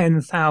of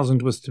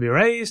 10,000 was to be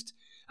raised,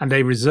 and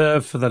a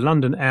reserve for the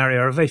London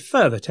area of a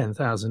further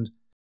 10,000,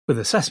 with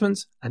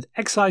assessments and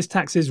excise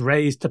taxes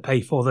raised to pay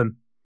for them,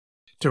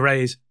 to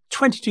raise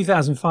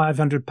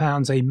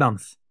 £22,500 a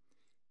month.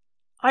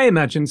 I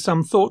imagine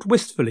some thought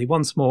wistfully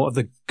once more of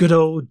the good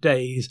old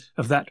days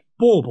of that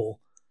bauble,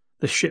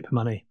 the ship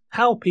money.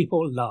 How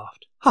people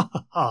laughed. Ha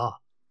ha ha.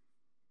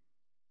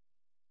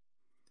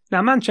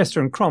 Now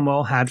Manchester and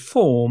Cromwell had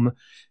form.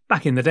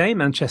 Back in the day,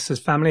 Manchester's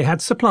family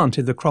had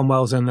supplanted the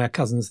Cromwells and their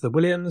cousins the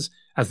Williams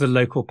as the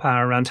local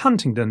power around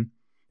Huntingdon.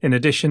 In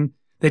addition,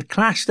 they'd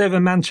clashed over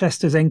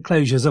Manchester's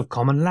enclosures of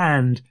common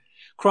land.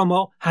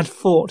 Cromwell had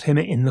fought him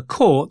in the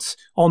courts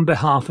on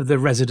behalf of the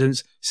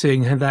residents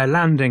seeing their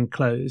land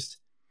enclosed.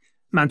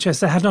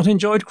 Manchester had not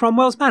enjoyed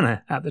Cromwell's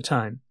manner at the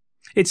time.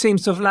 It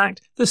seems to have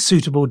lacked the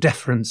suitable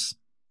deference.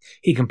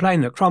 He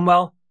complained that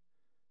Cromwell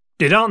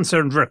did answer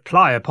and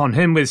reply upon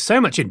him with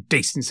so much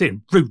indecency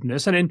and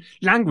rudeness, and in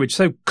language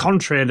so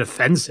contrary and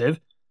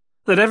offensive,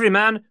 that every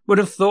man would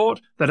have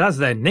thought that as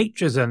their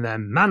natures and their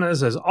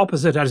manners as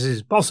opposite as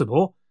is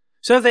possible,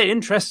 so their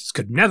interests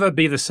could never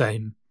be the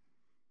same.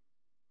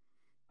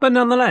 But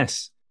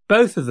nonetheless,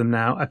 both of them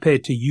now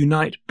appeared to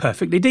unite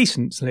perfectly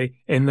decently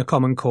in the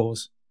common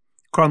cause.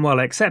 Cromwell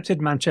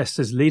accepted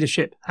Manchester's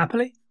leadership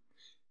happily.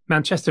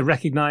 Manchester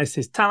recognised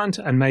his talent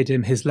and made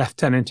him his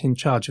lieutenant in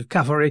charge of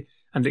cavalry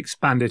and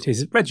expanded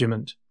his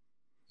regiment.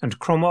 And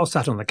Cromwell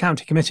sat on the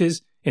county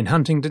committees in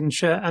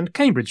Huntingdonshire and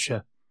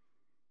Cambridgeshire.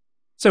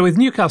 So with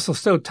Newcastle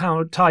still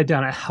tied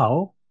down at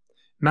Hull,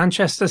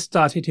 Manchester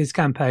started his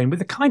campaign with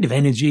the kind of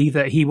energy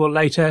that he will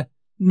later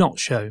not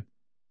show.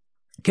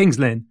 King's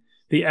Lynn,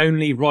 the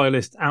only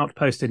royalist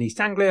outpost in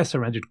East Anglia,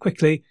 surrendered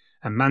quickly,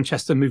 and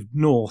Manchester moved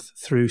north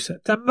through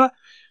September.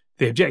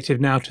 The objective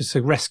now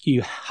to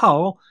rescue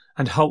Hull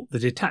and halt the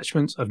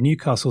detachments of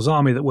Newcastle's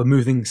army that were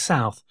moving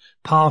south,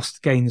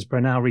 past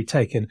Gainsborough now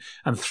retaken,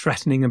 and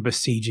threatening and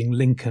besieging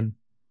Lincoln.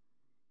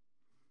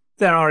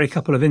 There are a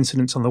couple of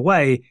incidents on the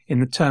way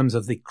in the terms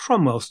of the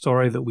Cromwell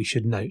story that we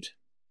should note.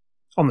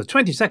 On the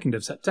 22nd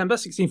of September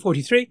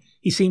 1643,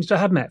 he seems to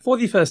have met for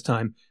the first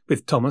time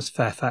with Thomas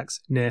Fairfax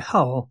near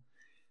Hull.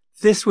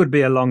 This would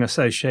be a long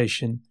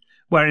association,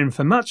 wherein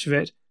for much of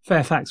it,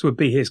 Fairfax would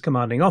be his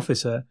commanding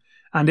officer,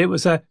 and it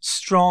was a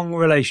strong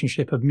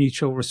relationship of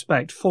mutual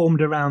respect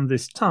formed around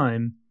this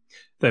time,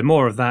 though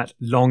more of that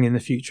long in the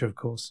future, of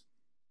course.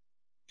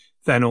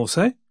 Then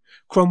also,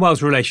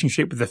 Cromwell's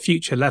relationship with the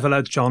future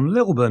leveller John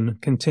Lilburne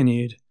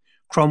continued.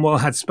 Cromwell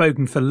had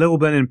spoken for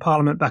Lilburne in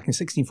Parliament back in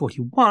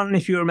 1641,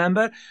 if you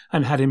remember,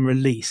 and had him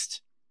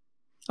released.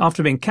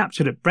 After being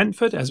captured at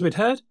Brentford, as we'd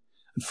heard,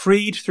 and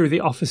freed through the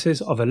offices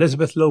of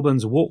Elizabeth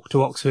Lilburne's walk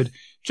to Oxford,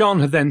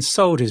 John had then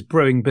sold his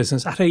brewing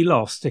business at a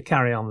loss to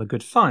carry on the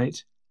good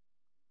fight.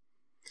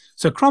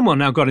 So Cromwell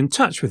now got in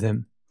touch with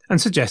him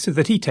and suggested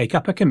that he take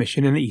up a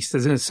commission in the East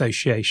as an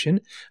association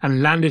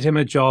and landed him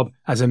a job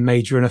as a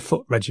major in a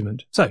foot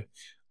regiment. So,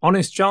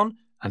 honest John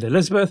and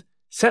Elizabeth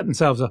set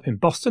themselves up in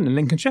Boston in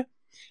Lincolnshire,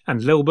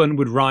 and Lilburne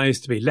would rise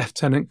to be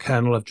Lieutenant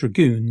Colonel of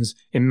Dragoons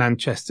in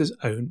Manchester's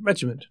own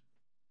regiment.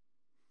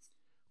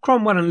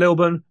 Cromwell and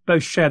Lilburne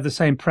both shared the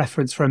same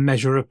preference for a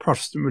measure of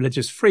Protestant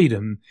religious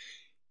freedom,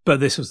 but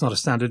this was not a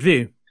standard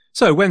view.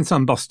 So when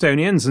some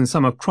Bostonians and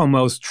some of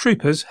Cromwell's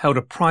troopers held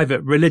a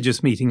private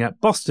religious meeting at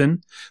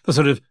Boston, the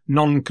sort of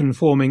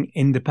non-conforming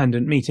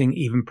independent meeting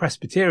even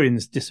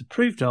Presbyterians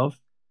disapproved of,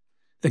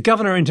 the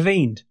governor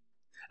intervened,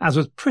 as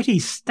was pretty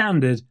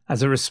standard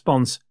as a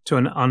response to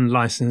an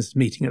unlicensed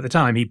meeting at the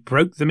time. He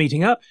broke the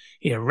meeting up,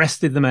 he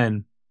arrested the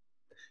men.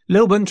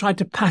 Lilburne tried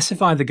to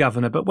pacify the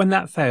governor, but when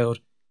that failed,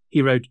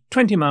 he rode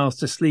 20 miles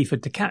to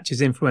Sleaford to catch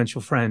his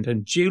influential friend,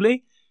 and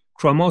duly,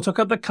 Cromwell took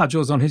up the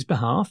cudgels on his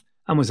behalf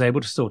and was able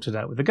to sort it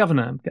out with the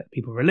governor and get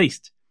people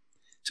released.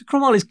 So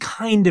Cromwell is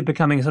kind of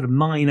becoming a sort of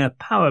minor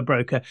power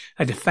broker,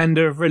 a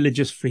defender of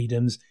religious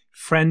freedoms,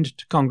 friend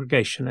to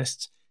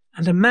Congregationalists,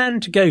 and a man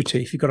to go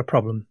to if you've got a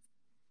problem.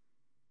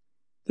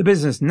 The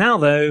business now,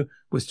 though,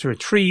 was to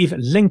retrieve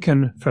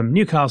Lincoln from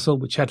Newcastle,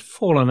 which had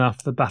fallen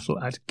after the battle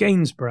at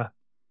Gainsborough.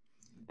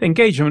 The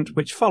engagement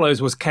which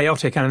follows was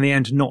chaotic and in the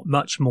end not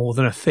much more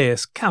than a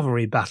fierce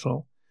cavalry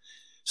battle.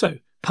 So,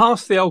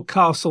 past the old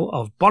castle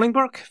of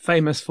Bolingbroke,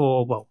 famous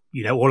for, well,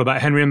 you know all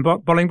about Henry and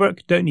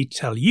Bolingbroke, don't need to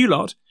tell you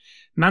lot,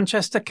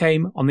 Manchester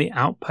came on the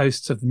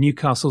outposts of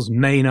Newcastle's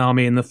main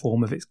army in the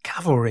form of its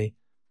cavalry.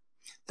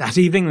 That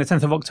evening, the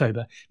 10th of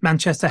October,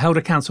 Manchester held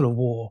a council of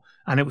war,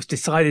 and it was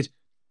decided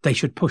they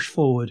should push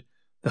forward.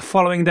 The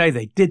following day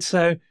they did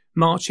so,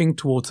 marching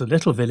towards the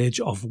little village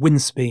of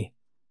Winsby.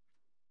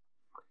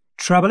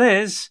 Trouble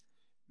is,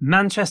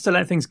 Manchester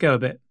let things go a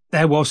bit.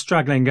 There was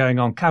straggling going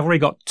on. Cavalry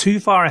got too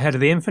far ahead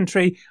of the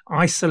infantry,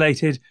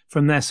 isolated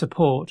from their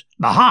support.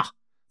 Aha!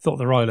 Thought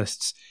the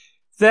Royalists.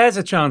 There's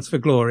a chance for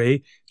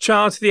glory.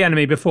 Charge the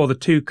enemy before the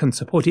two can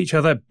support each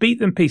other, beat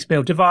them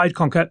piecemeal, divide,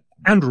 conquer,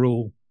 and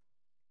rule.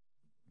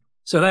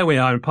 So there we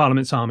are in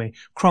Parliament's army.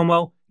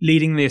 Cromwell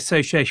leading the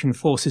association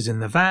forces in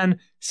the van,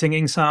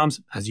 singing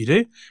psalms, as you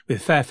do,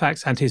 with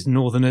Fairfax and his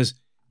northerners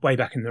way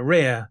back in the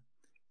rear.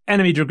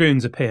 Enemy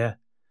dragoons appear.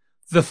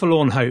 The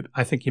forlorn hope,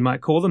 I think you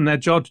might call them, their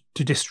job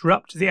to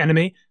disrupt the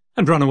enemy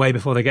and run away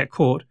before they get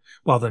caught,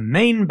 while the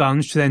main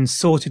bunch then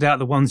sorted out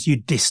the ones you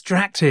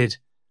distracted.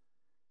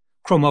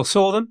 Cromwell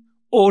saw them,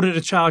 ordered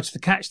a charge to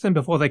catch them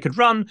before they could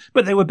run,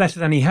 but they were better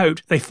than he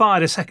hoped. They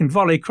fired a second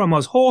volley.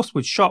 Cromwell's horse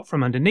was shot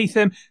from underneath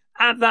him.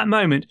 At that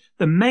moment,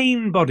 the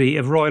main body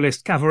of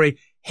Royalist cavalry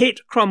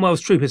hit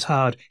Cromwell's troopers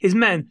hard. His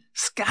men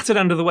scattered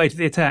under the weight of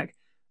the attack.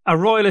 A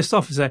Royalist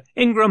officer,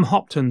 Ingram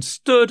Hopton,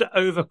 stood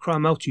over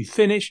Cromwell to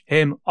finish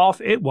him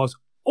off. It was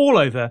all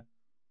over.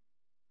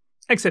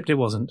 Except it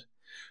wasn't.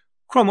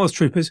 Cromwell's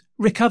troopers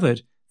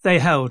recovered. They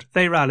held.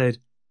 They rallied.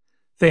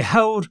 They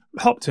held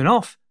Hopton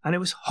off, and it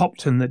was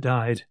Hopton that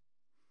died.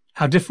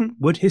 How different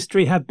would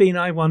history have been,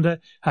 I wonder,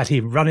 had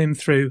he run him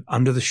through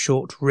under the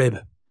short rib?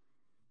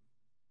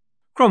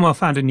 Cromwell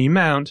found a new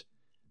mount,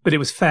 but it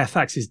was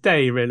Fairfax's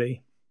day,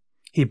 really.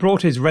 He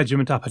brought his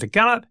regiment up at a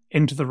gallop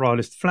into the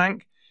Royalist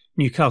flank.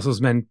 Newcastle's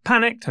men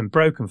panicked and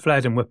broke and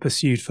fled and were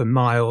pursued for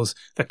miles,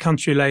 the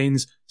country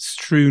lanes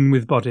strewn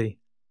with body.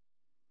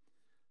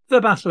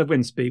 The Battle of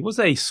Winsby was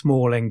a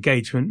small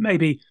engagement,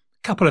 maybe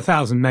a couple of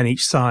thousand men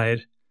each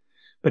side.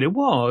 But it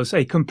was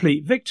a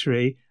complete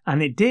victory,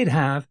 and it did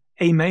have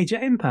a major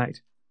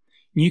impact.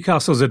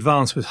 Newcastle's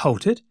advance was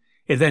halted.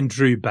 It then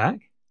drew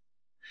back.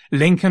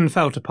 Lincoln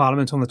fell to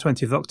Parliament on the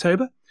 20th of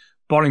October,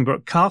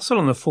 Bolingbroke Castle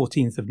on the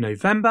 14th of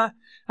November,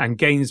 and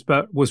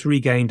Gainsborough was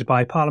regained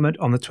by Parliament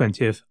on the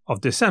 20th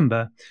of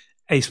December.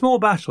 A small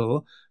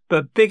battle,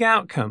 but big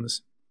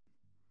outcomes.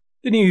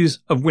 The news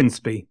of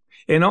Winsby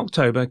in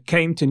October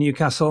came to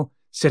Newcastle,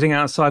 sitting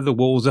outside the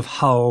walls of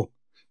Hull,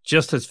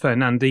 just as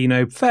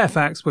Ferdinando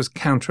Fairfax was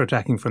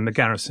counter-attacking from the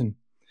garrison.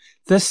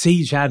 The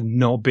siege had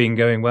not been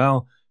going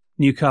well.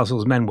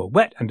 Newcastle's men were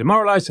wet and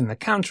demoralised, and the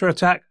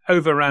counter-attack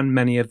overran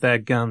many of their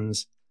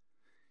guns.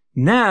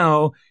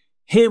 Now,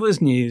 here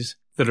was news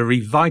that a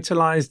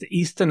revitalised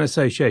Eastern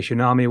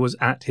Association army was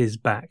at his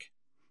back.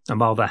 And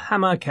while the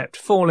hammer kept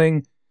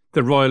falling,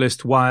 the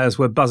Royalist wires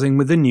were buzzing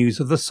with the news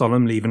of the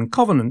Solemn Leave and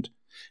Covenant.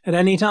 At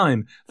any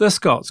time, the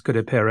Scots could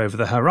appear over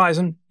the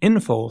horizon in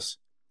force,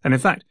 and in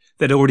fact,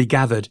 they'd already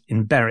gathered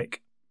in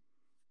Berwick.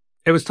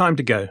 It was time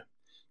to go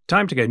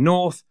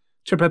north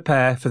to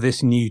prepare for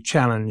this new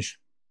challenge.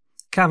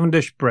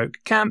 Cavendish broke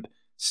camp,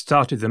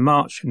 started the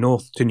march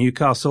north to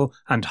Newcastle,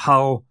 and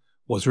Hull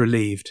was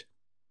relieved.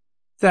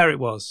 There it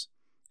was.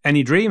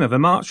 Any dream of a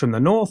march from the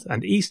north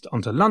and east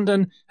onto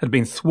London had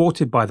been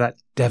thwarted by that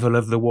devil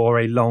of the war,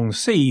 a long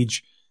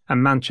siege,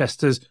 and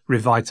Manchester's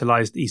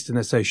revitalised Eastern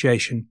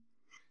Association.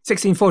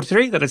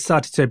 1643, that had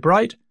started so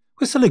bright,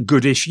 was still a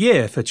goodish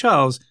year for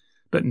Charles,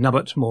 but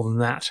nubbut more than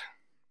that.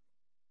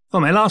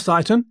 For my last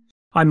item,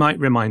 I might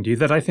remind you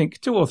that I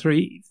think 2 or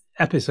 3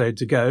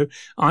 episodes ago,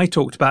 I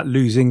talked about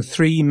losing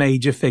 3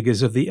 major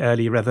figures of the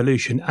early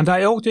revolution, and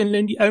I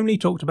only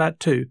talked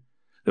about 2.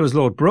 There was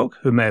Lord Brooke,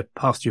 who may have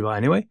passed you by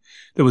anyway.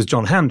 There was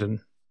John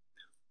Hampden.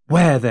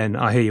 Where then,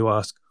 I hear you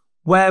ask?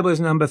 Where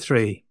was number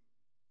 3?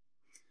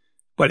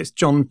 Well, it's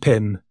John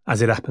Pym,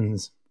 as it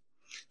happens.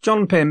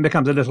 John Pym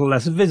becomes a little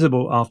less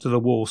visible after the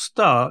war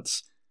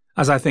starts.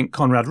 As I think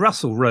Conrad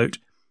Russell wrote,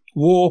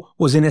 war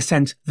was in a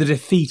sense the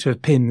defeat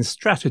of Pym's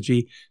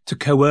strategy to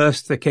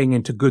coerce the king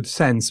into good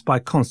sense by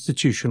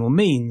constitutional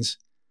means.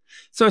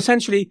 So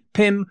essentially,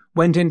 Pym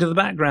went into the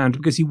background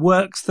because he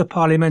works the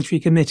parliamentary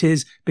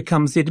committees,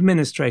 becomes the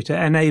administrator,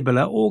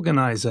 enabler,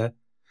 organiser.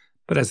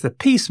 But as the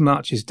peace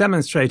marches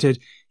demonstrated,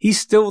 he's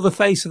still the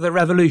face of the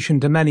revolution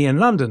to many in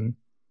London.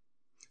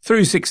 Through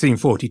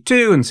 1642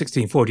 and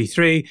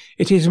 1643,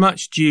 it is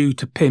much due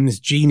to Pym's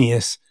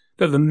genius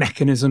that the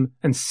mechanism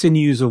and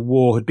sinews of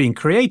war had been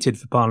created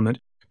for Parliament.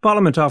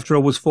 Parliament, after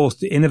all, was forced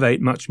to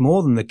innovate much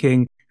more than the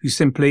king, who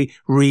simply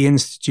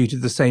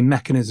reinstituted the same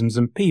mechanisms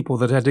and people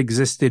that had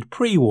existed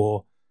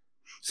pre-war.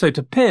 So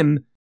to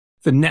Pym,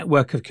 the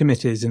network of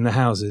committees in the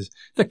houses,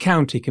 the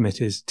county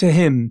committees, to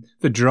him,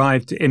 the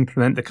drive to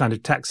implement the kind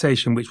of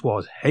taxation which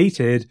was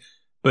hated,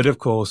 but of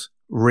course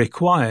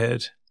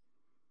required.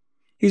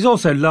 He's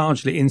also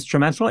largely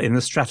instrumental in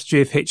the strategy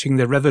of hitching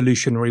the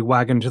revolutionary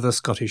wagon to the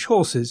Scottish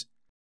horses.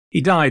 He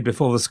died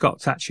before the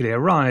Scots actually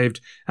arrived,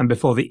 and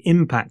before the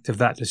impact of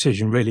that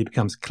decision really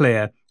becomes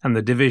clear, and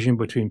the division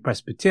between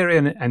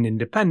Presbyterian and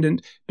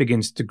Independent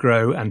begins to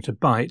grow and to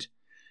bite.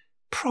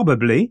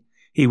 Probably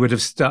he would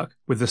have stuck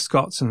with the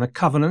Scots and the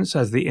Covenants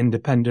as the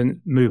Independent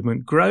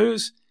movement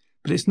grows,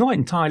 but it's not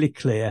entirely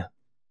clear.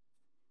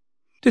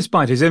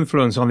 Despite his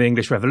influence on the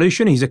English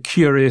Revolution, he's a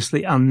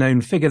curiously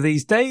unknown figure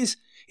these days.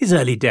 His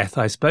early death,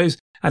 I suppose,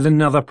 and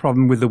another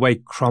problem with the way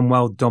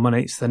Cromwell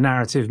dominates the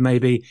narrative may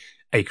be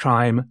a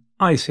crime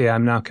I see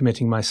I'm now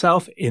committing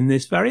myself in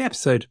this very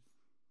episode.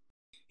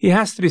 He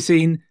has to be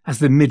seen as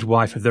the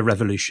midwife of the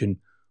revolution,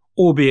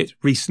 albeit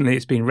recently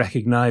it's been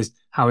recognised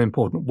how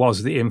important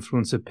was the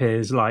influence of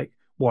peers like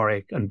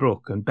Warwick and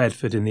Brooke and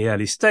Bedford in the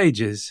early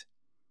stages.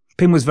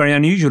 Pym was very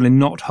unusual in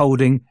not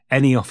holding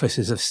any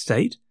offices of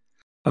state,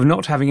 of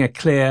not having a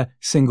clear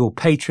single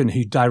patron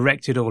who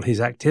directed all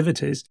his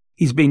activities.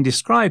 He's been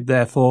described,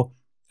 therefore,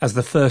 as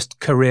the first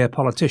career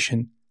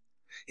politician.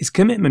 His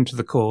commitment to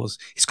the cause,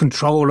 his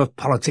control of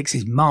politics,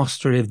 his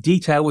mastery of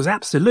detail was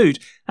absolute.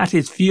 At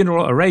his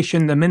funeral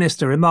oration, the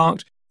minister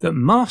remarked that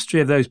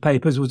mastery of those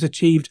papers was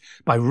achieved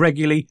by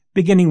regularly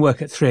beginning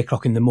work at 3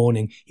 o'clock in the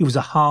morning. He was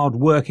a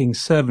hard-working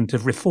servant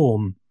of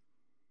reform.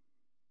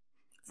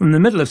 From the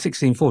middle of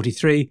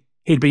 1643,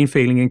 he'd been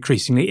feeling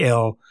increasingly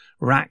ill,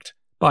 racked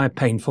by a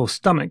painful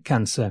stomach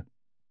cancer.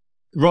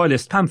 The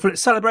Royalist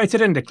pamphlets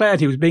celebrated and declared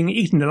he was being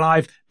eaten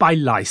alive by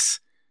lice,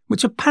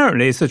 which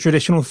apparently is the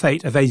traditional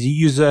fate of a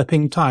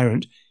usurping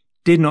tyrant.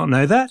 Did not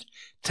know that?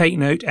 Take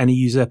note, any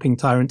usurping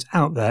tyrants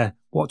out there.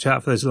 Watch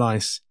out for those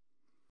lice.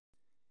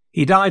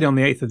 He died on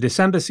the 8th of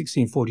December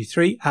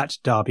 1643 at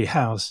Derby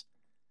House.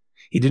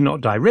 He did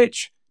not die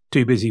rich,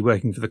 too busy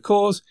working for the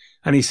cause,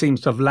 and he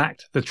seems to have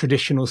lacked the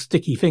traditional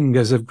sticky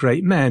fingers of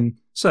great men,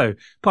 so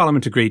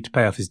Parliament agreed to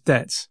pay off his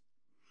debts.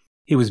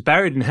 He was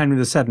buried in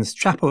Henry VII's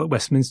chapel at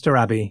Westminster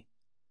Abbey.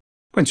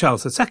 When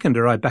Charles II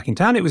arrived back in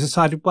town, it was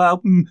decided,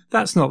 well,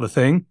 that's not the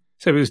thing,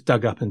 so he was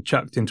dug up and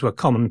chucked into a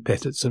common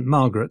pit at St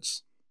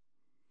Margaret's.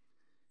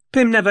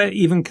 Pym never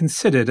even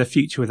considered a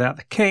future without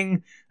the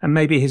king, and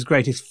maybe his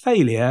greatest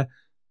failure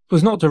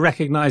was not to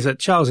recognise that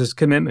Charles's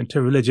commitment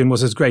to religion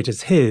was as great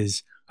as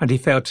his, and he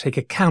failed to take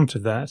account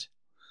of that.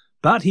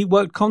 But he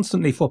worked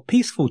constantly for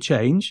peaceful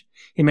change.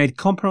 He made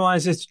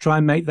compromises to try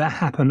and make that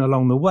happen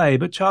along the way,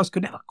 but Charles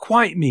could never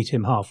quite meet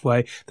him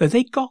halfway, though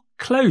they got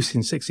close in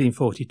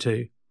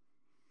 1642.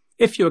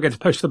 If you were going to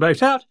push the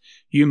boat out,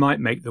 you might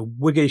make the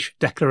Whiggish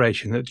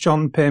declaration that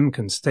John Pym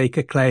can stake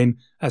a claim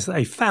as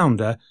a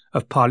founder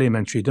of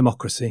parliamentary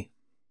democracy.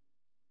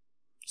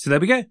 So there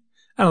we go.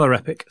 Another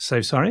epic,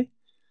 so sorry.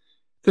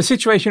 The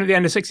situation at the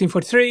end of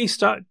 1643,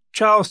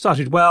 Charles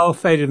started well,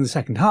 faded in the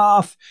second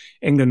half.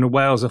 England and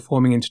Wales are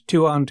forming into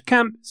two armed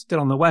camps, still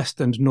on the West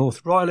and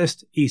North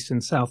Royalist, East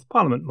and South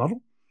Parliament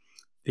model.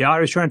 The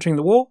Irish are entering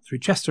the war through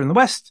Chester in the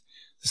West.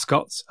 The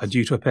Scots are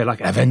due to appear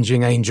like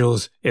avenging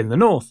angels in the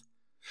North.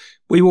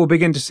 We will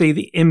begin to see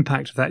the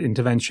impact of that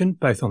intervention,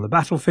 both on the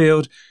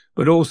battlefield,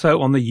 but also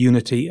on the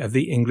unity of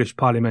the English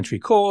parliamentary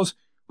cause,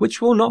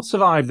 which will not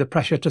survive the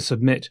pressure to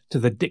submit to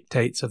the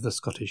dictates of the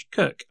Scottish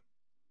Kirk.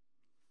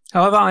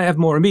 However, I have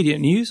more immediate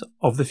news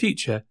of the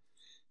future.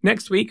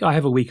 Next week, I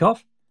have a week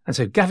off, and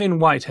so Gavin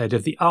Whitehead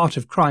of the Art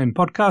of Crime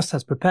podcast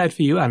has prepared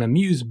for you an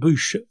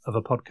amuse-bouche of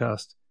a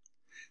podcast.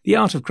 The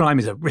Art of Crime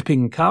is a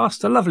ripping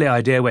cast, a lovely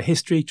idea where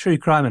history, true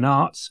crime and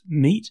arts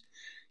meet.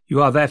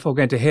 You are therefore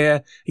going to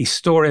hear a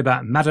story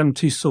about Madame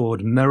Tussaud,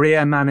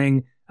 Maria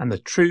Manning, and the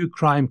true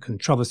crime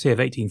controversy of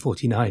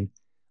 1849.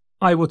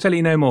 I will tell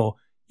you no more.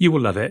 You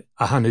will love it.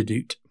 A hanne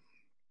doet.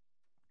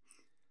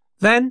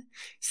 Then,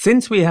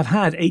 since we have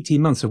had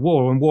 18 months of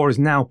war and war is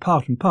now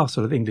part and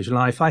parcel of English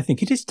life, I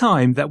think it is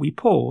time that we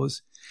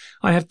pause.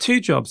 I have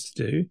two jobs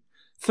to do.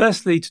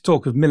 Firstly, to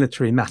talk of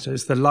military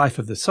matters, the life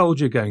of the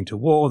soldier going to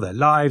war, their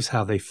lives,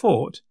 how they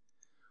fought.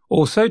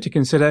 Also to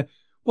consider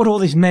what all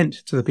this meant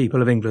to the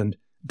people of England,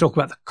 talk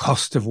about the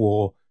cost of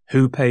war,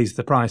 who pays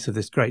the price of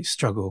this great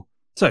struggle.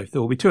 So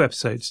there will be two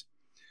episodes.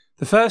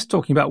 The first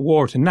talking about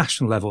war at a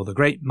national level, the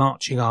great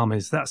marching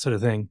armies, that sort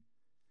of thing.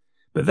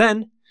 But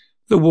then,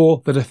 the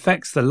war that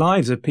affects the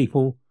lives of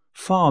people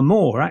far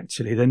more,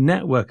 actually, the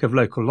network of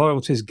local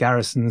loyalties,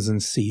 garrisons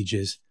and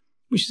sieges,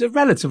 which is a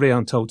relatively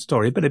untold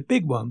story, but a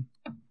big one.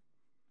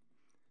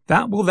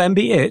 That will then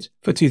be it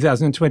for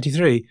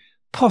 2023.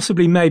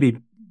 Possibly maybe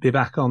be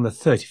back on the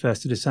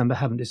 31st of December,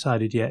 haven't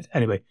decided yet.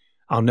 Anyway,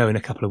 I'll know in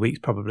a couple of weeks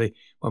probably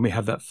when we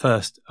have that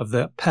first of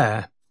the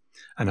pair,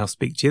 and I'll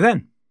speak to you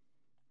then.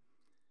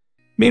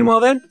 Meanwhile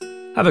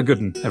then, have a good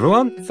one,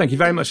 everyone. Thank you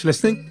very much for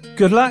listening.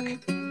 Good luck.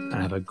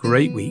 And have a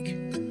great week.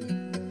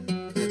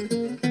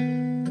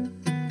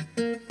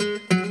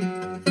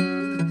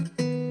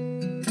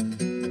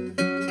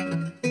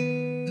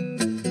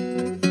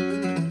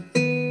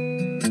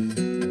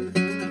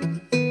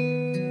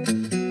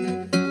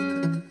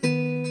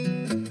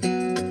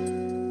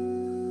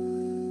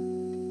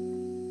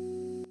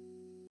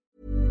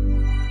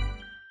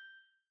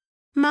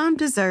 Mom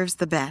deserves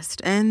the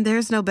best, and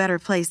there's no better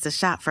place to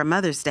shop for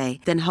Mother's Day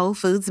than Whole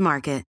Foods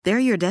Market. They're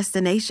your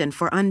destination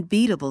for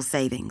unbeatable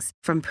savings,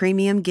 from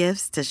premium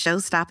gifts to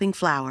show-stopping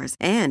flowers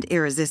and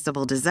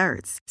irresistible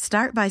desserts.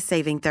 Start by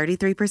saving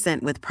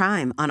 33% with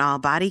Prime on all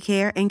body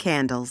care and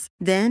candles.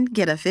 Then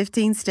get a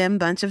 15-stem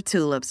bunch of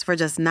tulips for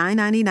just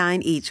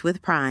 $9.99 each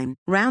with Prime.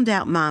 Round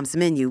out Mom's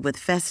menu with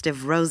festive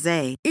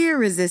rosé,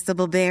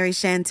 irresistible berry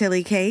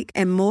chantilly cake,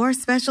 and more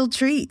special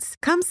treats.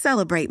 Come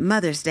celebrate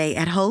Mother's Day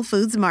at Whole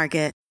Foods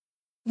Market.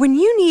 When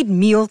you need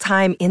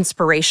mealtime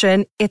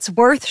inspiration, it's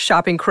worth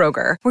shopping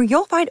Kroger, where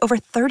you'll find over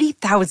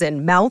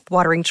 30,000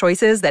 mouth-watering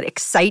choices that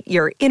excite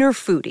your inner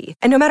foodie.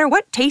 And no matter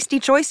what tasty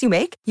choice you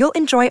make, you'll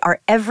enjoy our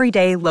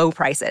everyday low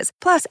prices,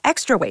 plus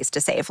extra ways to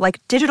save,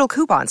 like digital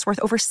coupons worth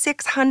over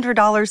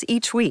 $600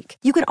 each week.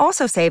 You can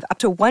also save up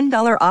to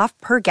 $1 off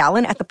per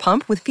gallon at the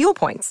pump with fuel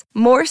points.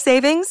 More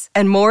savings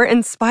and more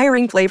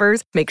inspiring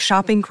flavors make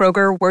shopping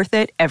Kroger worth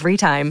it every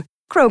time.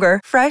 Kroger,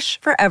 fresh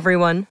for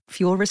everyone.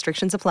 Fuel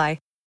restrictions apply.